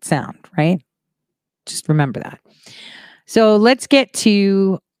sound, right? Just remember that. So let's get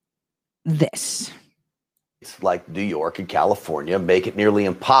to this. Like New York and California make it nearly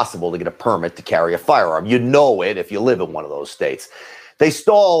impossible to get a permit to carry a firearm. You know it if you live in one of those states. They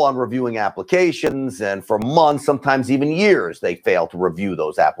stall on reviewing applications, and for months, sometimes even years, they fail to review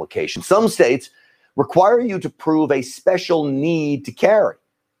those applications. Some states require you to prove a special need to carry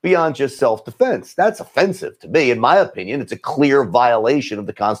beyond just self-defense. That's offensive to me. In my opinion, it's a clear violation of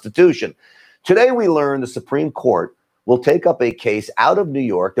the Constitution. Today, we learn the Supreme Court will take up a case out of New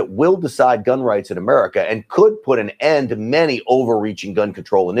York that will decide gun rights in America and could put an end to many overreaching gun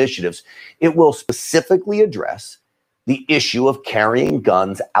control initiatives. It will specifically address the issue of carrying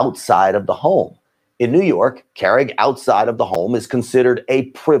guns outside of the home. In New York, carrying outside of the home is considered a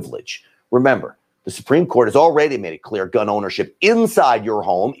privilege. Remember, the Supreme Court has already made it clear gun ownership inside your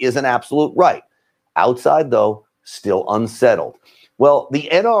home is an absolute right. Outside, though, still unsettled. Well, the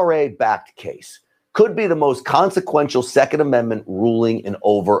NRA-backed case could be the most consequential Second Amendment ruling in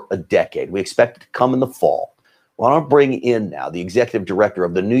over a decade. We expect it to come in the fall. Well, I want to bring in now the executive director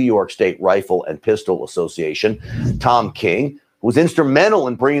of the New York State Rifle and Pistol Association, Tom King, who was instrumental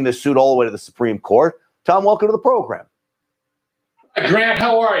in bringing this suit all the way to the Supreme Court. Tom, welcome to the program. Grant,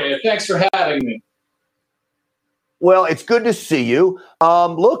 how are you? Thanks for having me. Well, it's good to see you.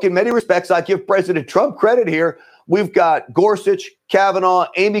 Look, in many respects, I give President Trump credit here. We've got Gorsuch, Kavanaugh,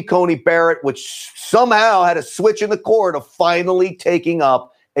 Amy Coney Barrett, which somehow had a switch in the court of finally taking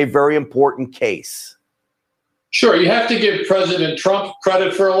up a very important case. Sure, you have to give President Trump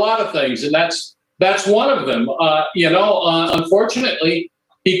credit for a lot of things, and that's one of them. Unfortunately,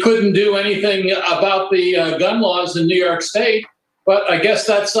 he couldn't do anything about the gun laws in New York State, but I guess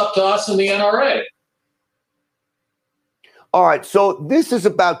that's up to us and the NRA. All right, so this is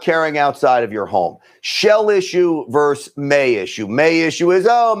about carrying outside of your home. Shell issue versus may issue. May issue is,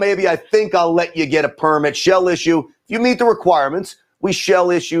 oh, maybe I think I'll let you get a permit. Shell issue, if you meet the requirements, we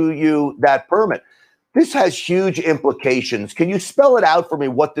shall issue you that permit. This has huge implications. Can you spell it out for me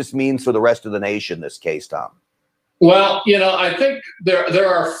what this means for the rest of the nation, this case, Tom? Well, I think there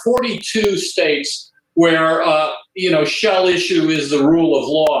are 42 states where, shell issue is the rule of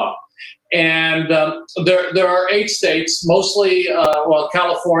law. And there are 8 states, mostly,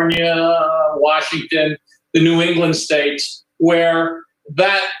 California, Washington, the New England states, where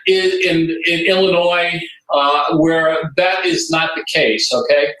that is in Illinois, where that is not the case.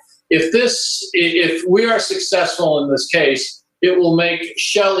 Okay, if we are successful in this case, it will make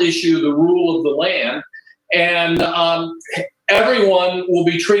shell issue the rule of the land, and everyone will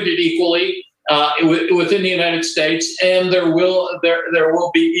be treated equally within the United States, and there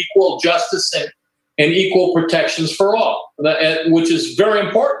will be equal justice and equal protections for all, which is very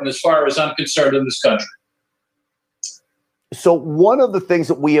important as far as I'm concerned in this country. So one of the things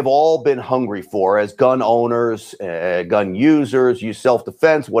that we have all been hungry for as gun owners, gun users, use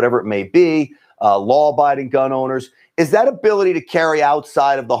self-defense, whatever it may be, law-abiding gun owners, is that ability to carry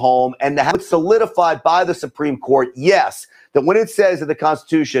outside of the home and to have it solidified by the Supreme Court, yes, that when it says in the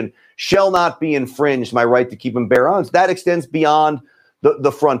Constitution, shall not be infringed, my right to keep and bear arms, that extends beyond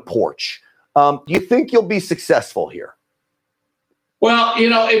the front porch. Do you think you'll be successful here? Well,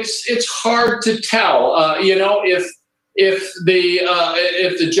 it's hard to tell. If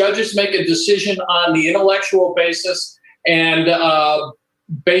the judges make a decision on the intellectual basis and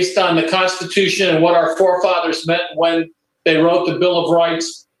based on the Constitution and what our forefathers meant when they wrote the Bill of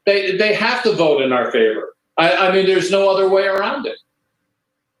Rights, they have to vote in our favor. I mean, there's no other way around it.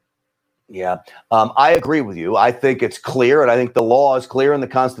 Yeah, I agree with you. I think it's clear, and I think the law is clear, and the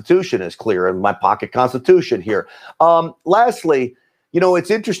Constitution is clear, and my pocket Constitution here. Lastly, it's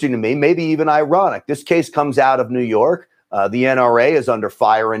interesting to me, maybe even ironic. This case comes out of New York. The NRA is under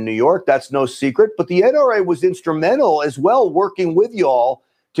fire in New York. That's no secret. But the NRA was instrumental as well, working with y'all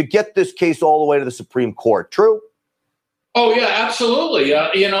to get this case all the way to the Supreme Court. True? Oh, yeah, absolutely.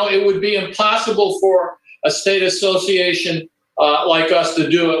 It would be impossible for a state association like us to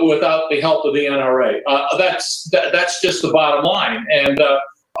do it without the help of the NRA. That's just the bottom line. And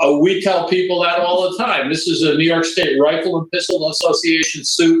we tell people that all the time. This is a New York State Rifle and Pistol Association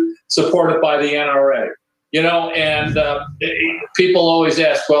suit supported by the NRA. And people always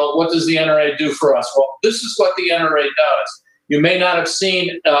ask, well, what does the NRA do for us? Well, this is what the NRA does. You may not have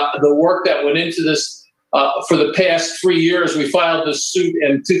seen the work that went into this for the past 3 years. We filed this suit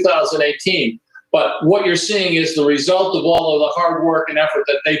in 2018. But what you're seeing is the result of all of the hard work and effort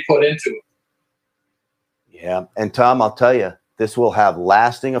that they put into it. Yeah. And Tom, I'll tell you, this will have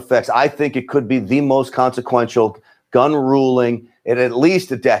lasting effects. I think it could be the most consequential gun ruling in at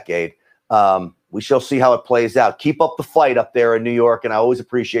least a decade. We shall see how it plays out. Keep up the fight up there in New York. And I always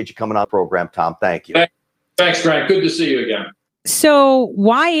appreciate you coming on the program, Tom. Thank you. Thanks, Grant. Good to see you again. So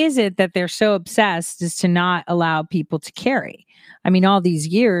why is it that they're so obsessed as to not allow people to carry? I mean, all these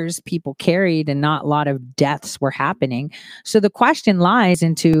years people carried and not a lot of deaths were happening. So the question lies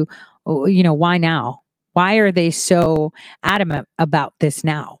into, why now? Why are they so adamant about this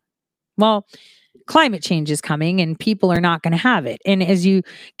now? Well, climate change is coming and people are not going to have it. And as you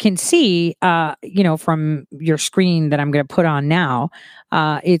can see, from your screen that I'm going to put on now,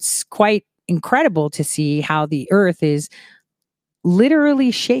 it's quite incredible to see how the earth is literally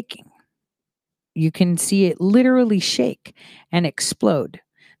shaking. You can see it literally shake and explode.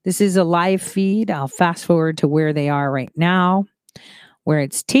 This is a live feed. I'll fast forward to where they are right now, where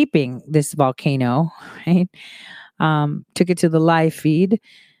it's taping this volcano, right? Took it to the live feed.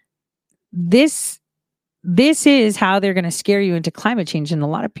 This is how they're going to scare you into climate change, and a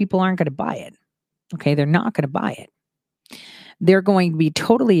lot of people aren't going to buy it. Okay, they're not going to buy it. They're going to be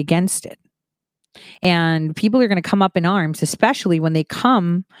totally against it. And people are going to come up in arms, especially when they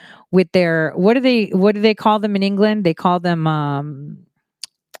come with their, what do they call them in England? They call them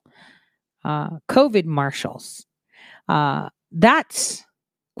COVID marshals. That's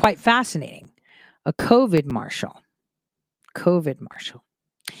quite fascinating. A COVID marshal. COVID, Marshall.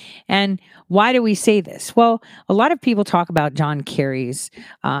 And why do we say this? Well, a lot of people talk about John Kerry's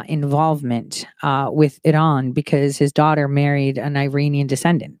involvement with Iran because his daughter married an Iranian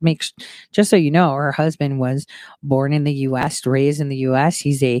descendant. Just so you know, her husband was born in the U.S., raised in the U.S.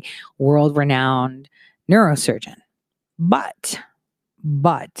 He's a world-renowned neurosurgeon. But,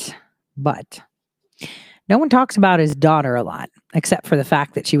 no one talks about his daughter a lot, except for the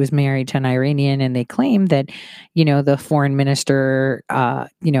fact that she was married to an Iranian, and they claim that, the foreign minister,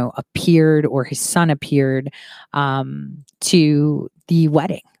 appeared, or his son appeared to the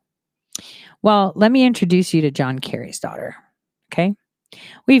wedding. Well, let me introduce you to John Kerry's daughter, okay?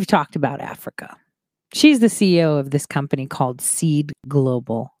 We've talked about Africa. She's the CEO of this company called Seed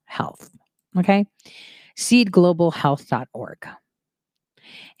Global Health, okay? seedglobalhealth.org.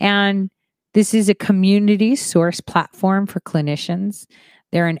 And this is a community source platform for clinicians.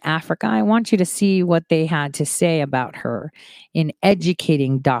 They're in Africa. I want you to see what they had to say about her in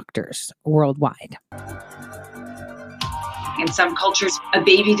educating doctors worldwide. In some cultures, a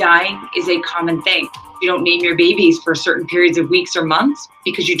baby dying is a common thing. You don't name your babies for certain periods of weeks or months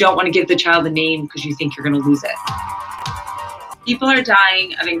because you don't want to give the child a name because you think you're going to lose it. People are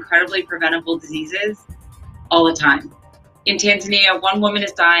dying of incredibly preventable diseases all the time. In Tanzania, one woman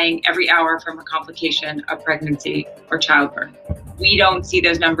is dying every hour from a complication of pregnancy or childbirth. We don't see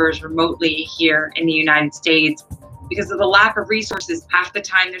those numbers remotely here in the United States because of the lack of resources. Half the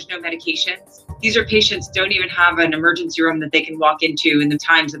time there's no medications. These are patients who don't even have an emergency room that they can walk into in the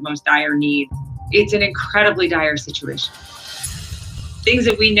times of most dire need. It's an incredibly dire situation. Things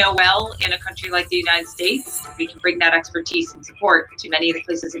that we know well in a country like the United States, we can bring that expertise and support to many of the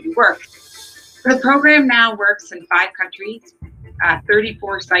places that we work. The program now works in 5 countries,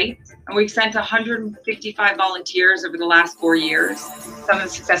 34 sites, and we've sent 155 volunteers over the last 4 years. Some of the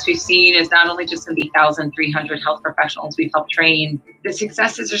success we've seen is not only just in the 1,300 health professionals we've helped train, the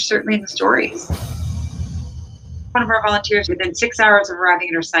successes are certainly in the stories. One of our volunteers, within 6 hours of arriving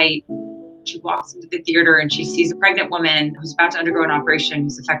at her site, she walks into the theater and she sees a pregnant woman who's about to undergo an operation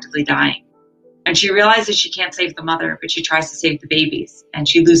who's effectively dying. And she realizes she can't save the mother, but she tries to save the babies, and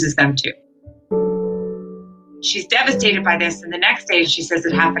she loses them too. She's devastated by this, and the next day she says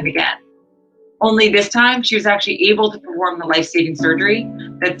it happened again. Only this time she was actually able to perform the life-saving surgery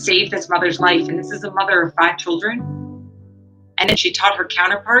that saved this mother's life, and this is a mother of 5 children. And then she taught her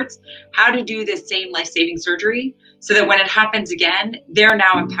counterparts how to do this same life-saving surgery so that when it happens again, they're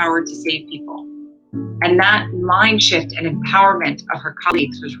now empowered to save people. And that mind shift and empowerment of her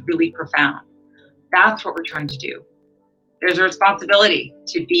colleagues was really profound. That's what we're trying to do. There's a responsibility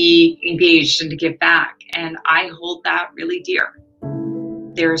to be engaged and to give back. And I hold that really dear.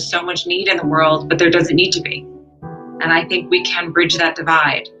 There is so much need in the world, but there doesn't need to be. And I think we can bridge that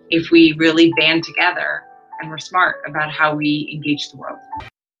divide if we really band together and we're smart about how we engage the world.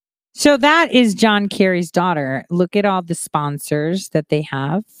 So that is John Kerry's daughter. Look at all the sponsors that they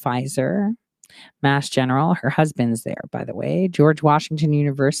have. Pfizer, Mass General, her husband's there, by the way, George Washington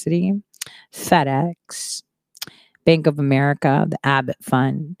University, FedEx, Bank of America, the Abbott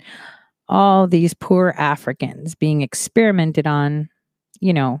Fund, all these poor Africans being experimented on,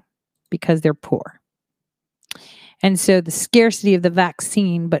 because they're poor. And so the scarcity of the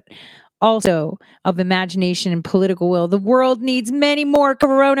vaccine, but also of imagination and political will. The world needs many more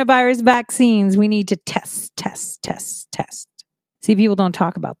coronavirus vaccines. We need to test. See, people don't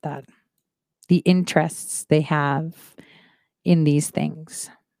talk about that. The interests they have in these things.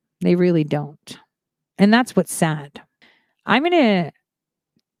 They really don't. And that's what's sad. I'm going to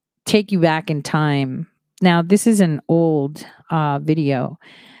take you back in time. Now, this is an old video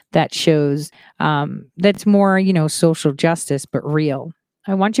that shows that's more, social justice, but real.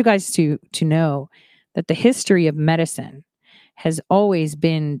 I want you guys to know that the history of medicine has always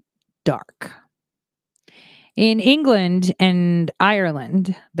been dark. In England and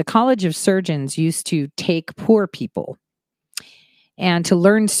Ireland, the College of Surgeons used to take poor people, and to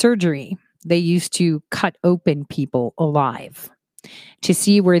learn surgery, they used to cut open people alive to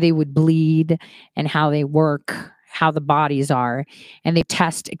see where they would bleed and how they work, how the bodies are, and they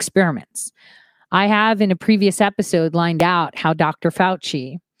test experiments. I have in a previous episode lined out how Dr.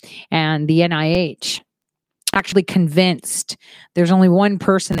 Fauci and the NIH actually convinced, there's only one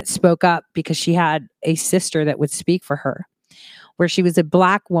person that spoke up because she had a sister that would speak for her, where she was a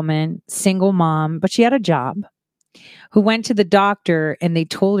Black woman, single mom, but she had a job, who went to the doctor and they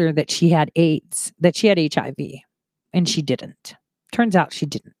told her that she had AIDS, that she had HIV, and she didn't. Turns out she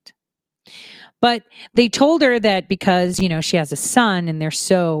didn't. But they told her that because, she has a son and they're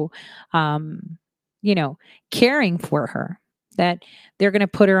so, caring for her, that they're going to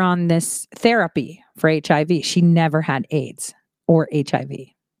put her on this therapy for HIV. She never had AIDS or HIV,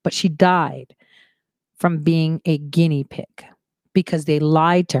 but she died from being a guinea pig because they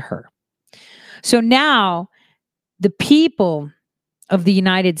lied to her. So now the people of the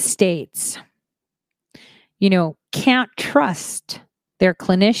United States, can't trust their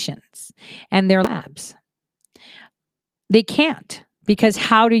clinicians and their labs. They can't, because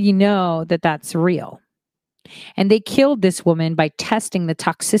how do you know that that's real? And they killed this woman by testing the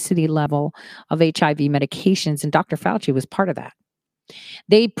toxicity level of HIV medications, and Dr. Fauci was part of that.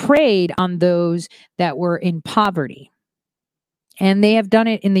 They preyed on those that were in poverty, and they have done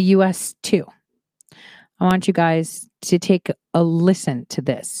it in the U.S. too. I want you guys to take a listen to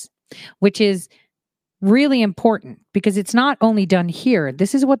this, which is really important because it's not only done here.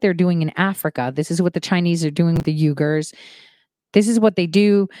 This is what they're doing in Africa. This is what the Chinese are doing with the Uyghurs. This is what they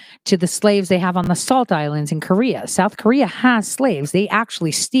do to the slaves they have on the Salt Islands in Korea. South Korea has slaves. They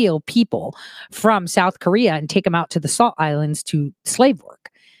actually steal people from South Korea and take them out to the Salt Islands to slave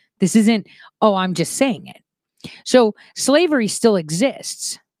work. This isn't, I'm just saying it. So slavery still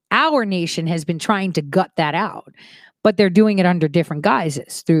exists. Our nation has been trying to gut that out, but they're doing it under different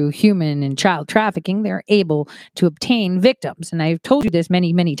guises. Through human and child trafficking, they're able to obtain victims. And I've told you this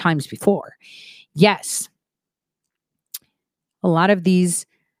many, many times before. Yes, a lot of these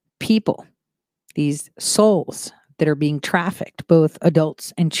people, these souls that are being trafficked, both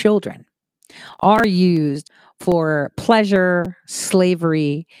adults and children, are used for pleasure,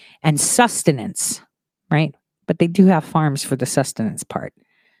 slavery, and sustenance, right? But they do have farms for the sustenance part.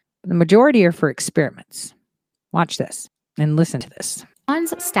 The majority are for experiments. Watch this and listen to this.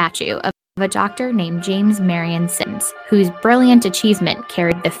 Bronze statue of a doctor named James Marion Sims, whose brilliant achievement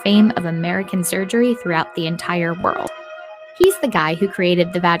carried the fame of American surgery throughout the entire world. He's the guy who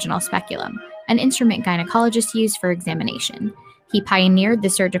created the vaginal speculum, an instrument gynecologists use for examination. He pioneered the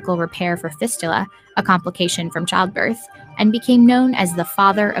surgical repair for fistula, a complication from childbirth, and became known as the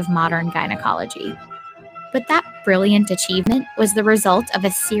father of modern gynecology. But that brilliant achievement was the result of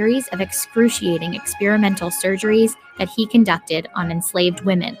a series of excruciating experimental surgeries that he conducted on enslaved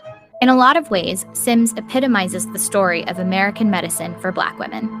women. In a lot of ways, Sims epitomizes the story of American medicine for Black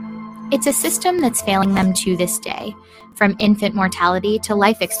women. It's a system that's failing them to this day. From infant mortality to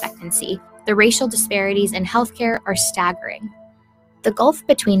life expectancy, the racial disparities in healthcare are staggering. The gulf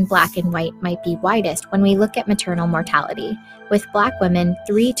between Black and white might be widest when we look at maternal mortality, with Black women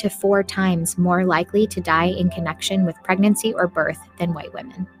 3 to 4 times more likely to die in connection with pregnancy or birth than white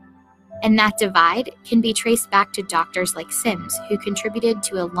women. And that divide can be traced back to doctors like Sims, who contributed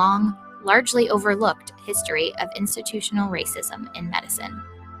to a long, largely overlooked history of institutional racism in medicine.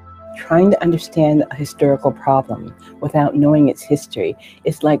 Trying to understand a historical problem without knowing its history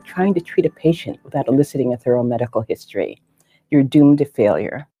is like trying to treat a patient without eliciting a thorough medical history. You're doomed to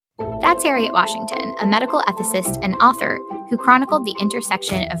failure. That's Harriet Washington, a medical ethicist and author who chronicled the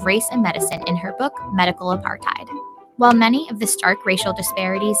intersection of race and medicine in her book, Medical Apartheid. While many of the stark racial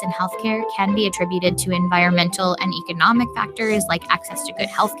disparities in healthcare can be attributed to environmental and economic factors like access to good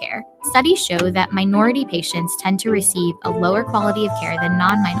healthcare, studies show that minority patients tend to receive a lower quality of care than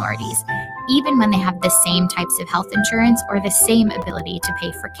non-minorities, even when they have the same types of health insurance or the same ability to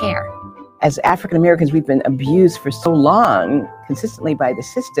pay for care. As African Americans, we've been abused for so long, consistently by the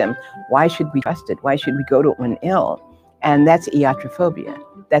system. Why should we trust it? Why should we go to it when ill? And that's iatrophobia.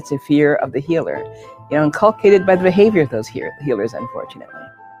 That's a fear of the healer, inculcated by the behavior of those healers, unfortunately.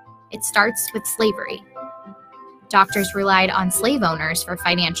 It starts with slavery. Doctors relied on slave owners for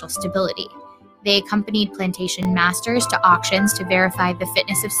financial stability. They accompanied plantation masters to auctions to verify the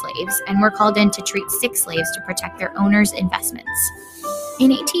fitness of slaves and were called in to treat sick slaves to protect their owners' investments. In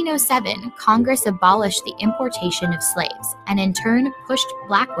 1807, Congress abolished the importation of slaves and in turn pushed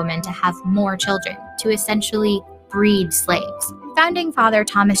Black women to have more children, to essentially breed slaves. Founding Father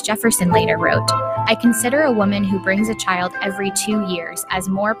Thomas Jefferson later wrote, "I consider a woman who brings a child every 2 years as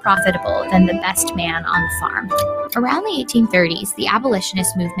more profitable than the best man on the farm." Around the 1830s, the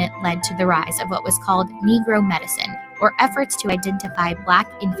abolitionist movement led to the rise of what was called Negro medicine, or efforts to identify Black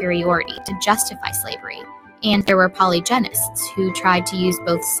inferiority to justify slavery. And there were polygenists who tried to use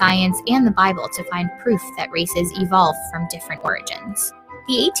both science and the Bible to find proof that races evolved from different origins.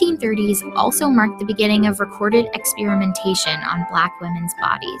 The 1830s also marked the beginning of recorded experimentation on Black women's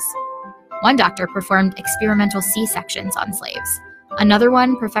bodies. One doctor performed experimental C-sections on slaves. Another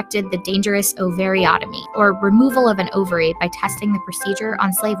one perfected the dangerous ovariotomy, or removal of an ovary by testing the procedure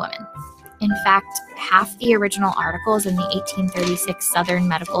on slave women. In fact, half the original articles in the 1836 Southern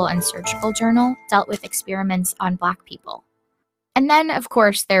Medical and Surgical Journal dealt with experiments on Black people. And then, of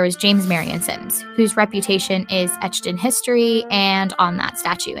course, there was James Marion Sims, whose reputation is etched in history and on that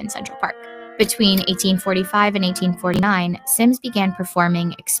statue in Central Park. Between 1845 and 1849, Sims began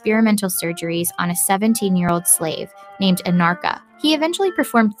performing experimental surgeries on a 17-year-old slave named Anarcha. He eventually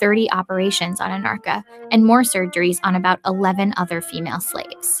performed 30 operations on Anarcha and more surgeries on about 11 other female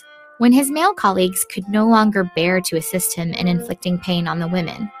slaves. When his male colleagues could no longer bear to assist him in inflicting pain on the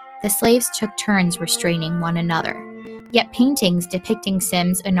women, the slaves took turns restraining one another. Yet paintings depicting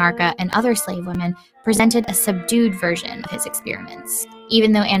Sims, Anarcha, and other slave women presented a subdued version of his experiments.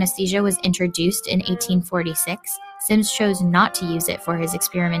 Even though anesthesia was introduced in 1846, Sims chose not to use it for his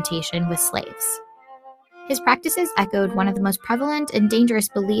experimentation with slaves. His practices echoed one of the most prevalent and dangerous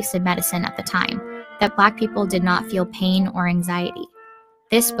beliefs in medicine at the time, that Black people did not feel pain or anxiety.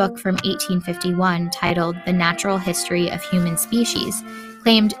 This book from 1851, titled The Natural History of Human Species,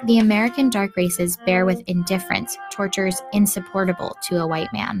 claimed the American dark races bear with indifference tortures insupportable to a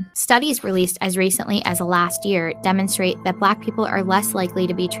white man. Studies released as recently as last year demonstrate that Black people are less likely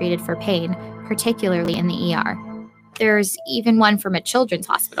to be treated for pain, particularly in the ER. There's even one from a children's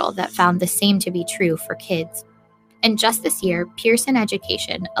hospital that found the same to be true for kids. And just this year, Pearson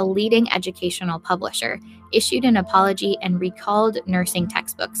Education, a leading educational publisher, issued an apology and recalled nursing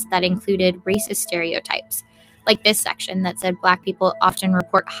textbooks that included racist stereotypes, like this section that said Black people often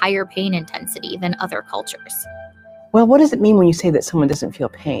report higher pain intensity than other cultures. Well, what does it mean when you say that someone doesn't feel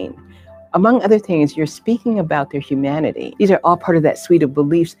pain? Among other things, you're speaking about their humanity. These are all part of that suite of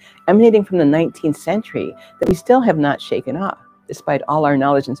beliefs emanating from the 19th century that we still have not shaken off, despite all our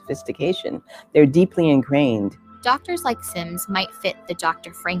knowledge and sophistication. They're deeply ingrained. Doctors like Sims might fit the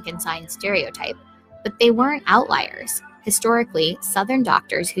Dr. Frankenstein stereotype, but they weren't outliers. Historically, Southern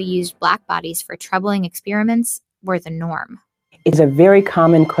doctors who used Black bodies for troubling experiments were the norm. It's a very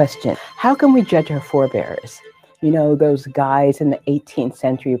common question. How can we judge our forebears? You know, those guys in the 18th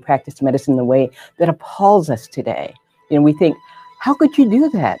century who practiced medicine in a way that appalls us today. You know, we think, how could you do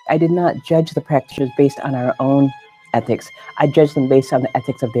that? I did not judge the practitioners based on our own ethics. I judged them based on the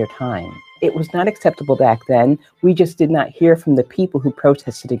ethics of their time. It was not acceptable back then. We just did not hear from the people who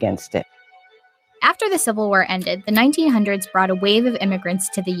protested against it. After the Civil War ended, the 1900s brought a wave of immigrants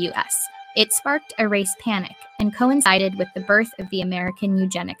to the U.S. It sparked a race panic and coincided with the birth of the American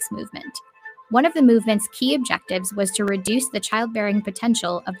eugenics movement. One of the movement's key objectives was to reduce the childbearing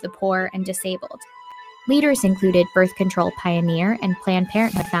potential of the poor and disabled. Leaders included birth control pioneer and Planned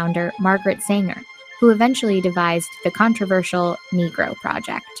Parenthood founder Margaret Sanger, who eventually devised the controversial Negro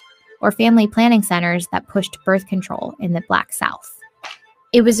Project, or family planning centers that pushed birth control in the Black South.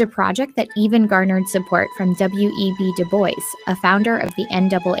 It was a project that even garnered support from W.E.B. Du Bois, a founder of the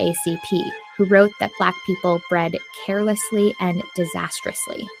NAACP, who wrote that Black people bred carelessly and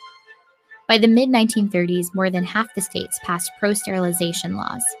disastrously. By the mid-1930s, more than half the states passed pro-sterilization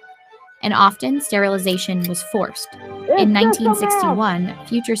laws, and often sterilization was forced. In 1961,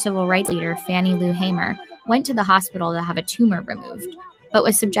 future civil rights leader Fannie Lou Hamer went to the hospital to have a tumor removed, but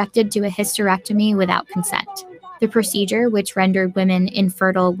was subjected to a hysterectomy without consent. The procedure, which rendered women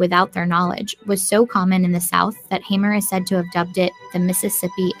infertile without their knowledge, was so common in the South that Hamer is said to have dubbed it the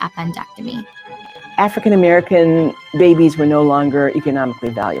Mississippi appendectomy. African American babies were no longer economically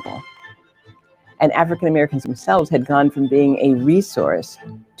valuable. And African Americans themselves had gone from being a resource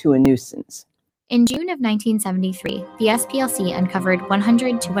to a nuisance. In June of 1973, the SPLC uncovered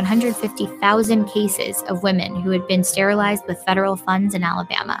 100 to 150,000 cases of women who had been sterilized with federal funds in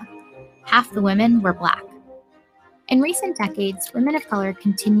Alabama. Half the women were Black. In recent decades, women of color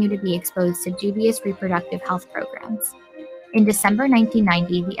continue to be exposed to dubious reproductive health programs. In December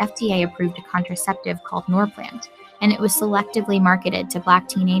 1990, the FDA approved a contraceptive called Norplant, and it was selectively marketed to Black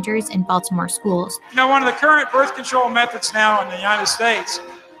teenagers in Baltimore schools. You know, one of the current birth control methods now in the United States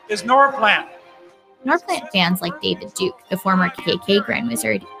is Norplant. Norplant fans like David Duke, the former KKK Grand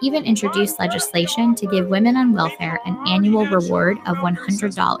Wizard, even introduced legislation to give women on welfare an annual reward of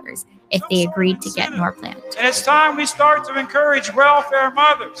 $100 if they agreed to get Norplant. And it's time we start to encourage welfare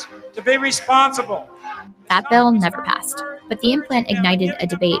mothers to be responsible. That bill never passed, but the implant ignited a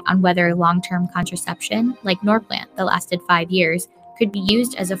debate on whether long-term contraception, like Norplant that lasted 5 years, could be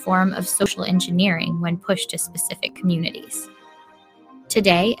used as a form of social engineering when pushed to specific communities.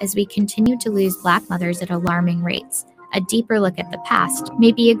 Today, as we continue to lose Black mothers at alarming rates, a deeper look at the past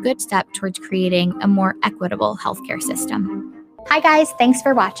may be a good step towards creating a more equitable healthcare system. Hi guys, thanks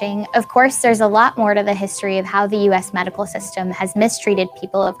for watching. Of course, there's a lot more to the history of how the U.S. medical system has mistreated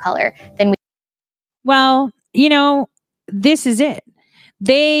people of color than we. Well, you know, this is it.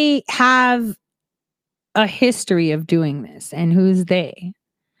 They have a history of doing this. And who's they?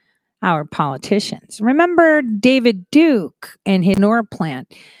 our politicians. Remember David Duke and his Nora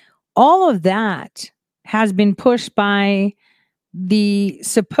plant. All of that has been pushed by the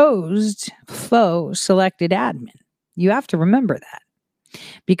supposed faux selected admin. You have to remember that,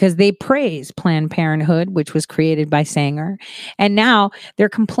 because they praise Planned Parenthood, which was created by Sanger. And now they're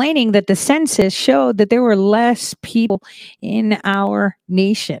complaining that the census showed that there were less people in our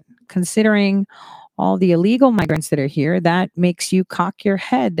nation. Considering all the illegal migrants that are here, that makes you cock your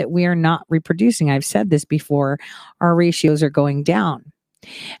head that we are not reproducing. I've said this before, our ratios are going down.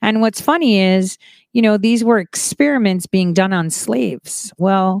 And what's funny is, these were experiments being done on slaves.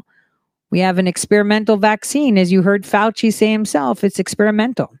 Well, we have an experimental vaccine. As you heard Fauci say himself, it's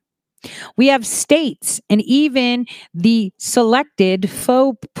experimental. We have states and even the selected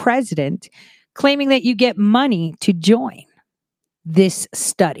faux president claiming that you get money to join this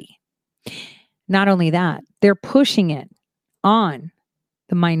study. Not only that, they're pushing it on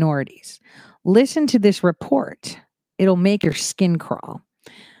the minorities. Listen to this report. It'll make your skin crawl.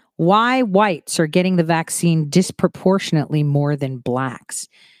 Why whites are getting the vaccine disproportionately more than blacks.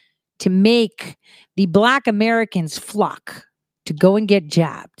 To make the Black Americans flock to go and get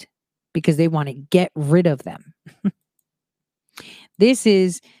jabbed because they want to get rid of them. This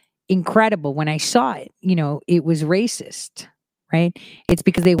is incredible. When I saw it, it was racist, right? It's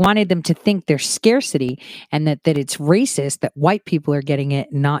because they wanted them to think there's scarcity and that it's racist that white people are getting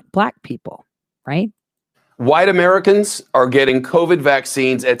it, not black people, right? White Americans are getting COVID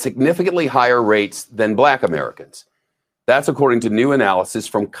vaccines at significantly higher rates than Black Americans. That's according to new analysis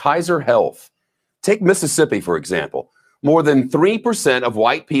from Kaiser Health. Take Mississippi, for example. More than 3% of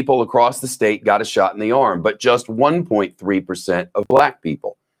white people across the state got a shot in the arm, but just 1.3% of Black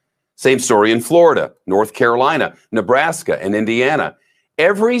people. Same story in Florida, North Carolina, Nebraska, and Indiana.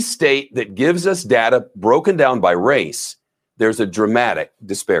 Every state that gives us data broken down by race, there's a dramatic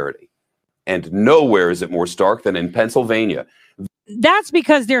disparity. And nowhere is it more stark than in Pennsylvania. That's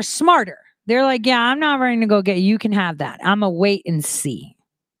because they're smarter. They're like, yeah, I'm not ready to go get it. You can have that. I'm going to wait and see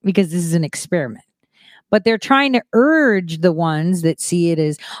because this is an experiment. But they're trying to urge the ones that see it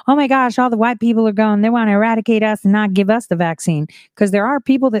as, oh my gosh, all the white people are going, they want to eradicate us and not give us the vaccine. Because there are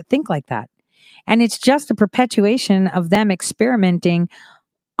people that think like that. And it's just a perpetuation of them experimenting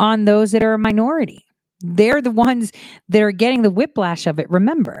on those that are a minority. They're the ones that are getting the whiplash of it.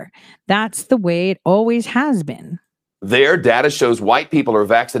 Remember, that's the way it always has been. Their data shows white people are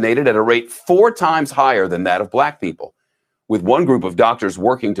vaccinated at a rate 4 times higher than that of Black people, with one group of doctors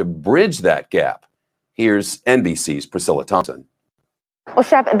working to bridge that gap. Here's NBC's Priscilla Thompson. Well,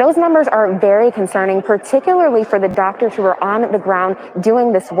 Shep, those numbers are very concerning, particularly for the doctors who are on the ground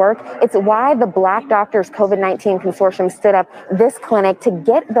doing this work. It's why the Black Doctors COVID-19 Consortium stood up this clinic to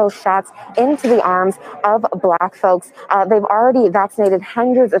get those shots into the arms of Black folks. They've already vaccinated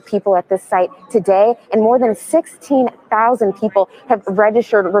hundreds of people at this site today, and more than 16,000 people have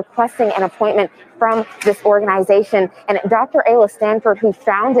registered requesting an appointment from this organization. And Dr. Ayla Stanford, who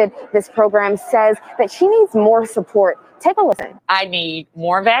founded this program, says that she needs more support. Take a listen. I need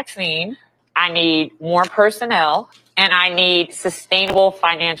more vaccine, I need more personnel, and I need sustainable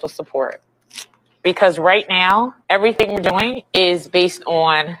financial support. Because right now, everything we're doing is based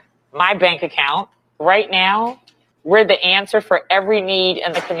on my bank account. Right now, we're the answer for every need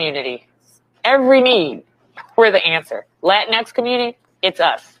in the community. Every need, we're the answer. Latinx community, it's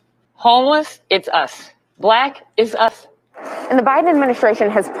us. Homeless, it's us. Black is us. And the Biden administration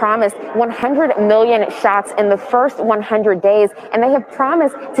has promised 100 million shots in the first 100 days, and they have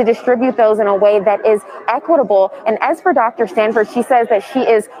promised to distribute those in a way that is equitable. And as for Dr. Stanford, she says that she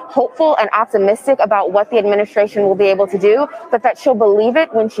is hopeful and optimistic about what the administration will be able to do, but that she'll believe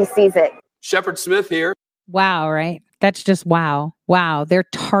it when she sees it. Shepard Smith here. Wow, right? That's just wow. Wow, they're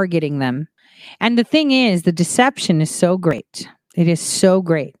targeting them. And the thing is, the deception is so great. It is so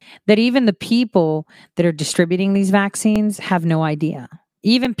great that even the people that are distributing these vaccines have no idea.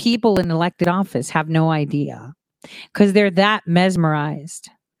 Even people in elected office have no idea because they're that mesmerized.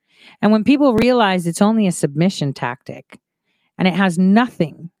 And when people realize it's only a submission tactic and it has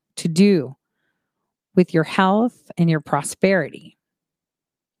nothing to do with your health and your prosperity,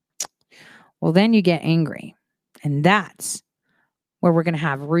 well, then you get angry. And that's where we're going to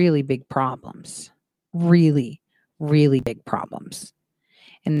have really big problems. Really big problems.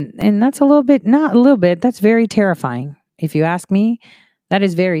 And that's a little bit, not a little bit, that's very terrifying. If you ask me, that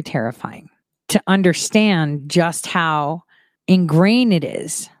is very terrifying to understand just how ingrained it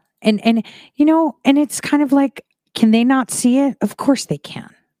is. And you know, and it's kind of like, can they not see it? Of course they can.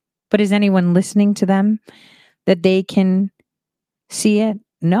 But is anyone listening to them that they can see it?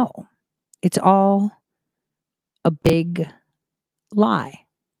 No. It's all a big lie.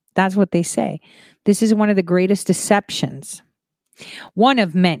 That's what they say. This is one of the greatest deceptions. One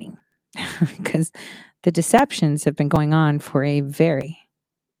of many, because the deceptions have been going on for a very,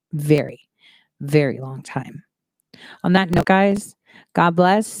 very, very long time. On that note, guys, God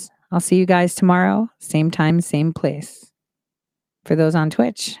bless. I'll see you guys tomorrow. Same time, same place. For those on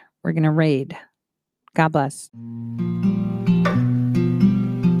Twitch, we're going to raid. God bless.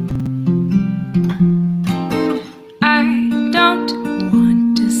 I don't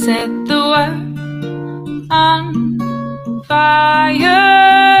want to set the world on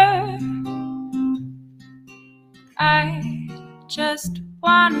fire. I just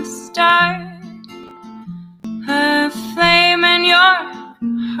want to start a flame in your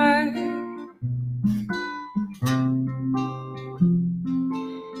heart.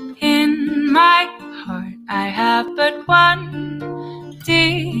 In my heart, I have but one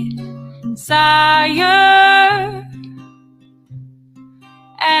desire,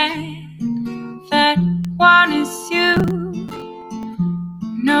 and that one is you.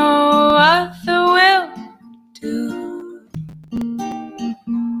 No other will do.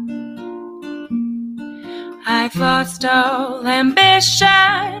 I've lost all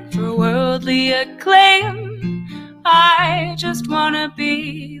ambition for worldly acclaim. I just wanna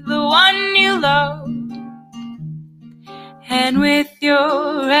be the one you love. And with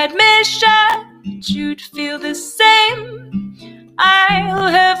your admission that you'd feel the same, I'll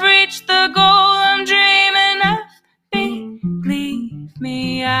have reached the goal I'm dreaming of. Believe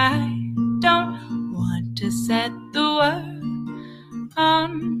me, I don't want to set the world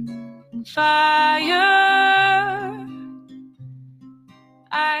on fire.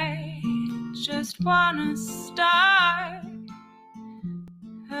 I just wanna start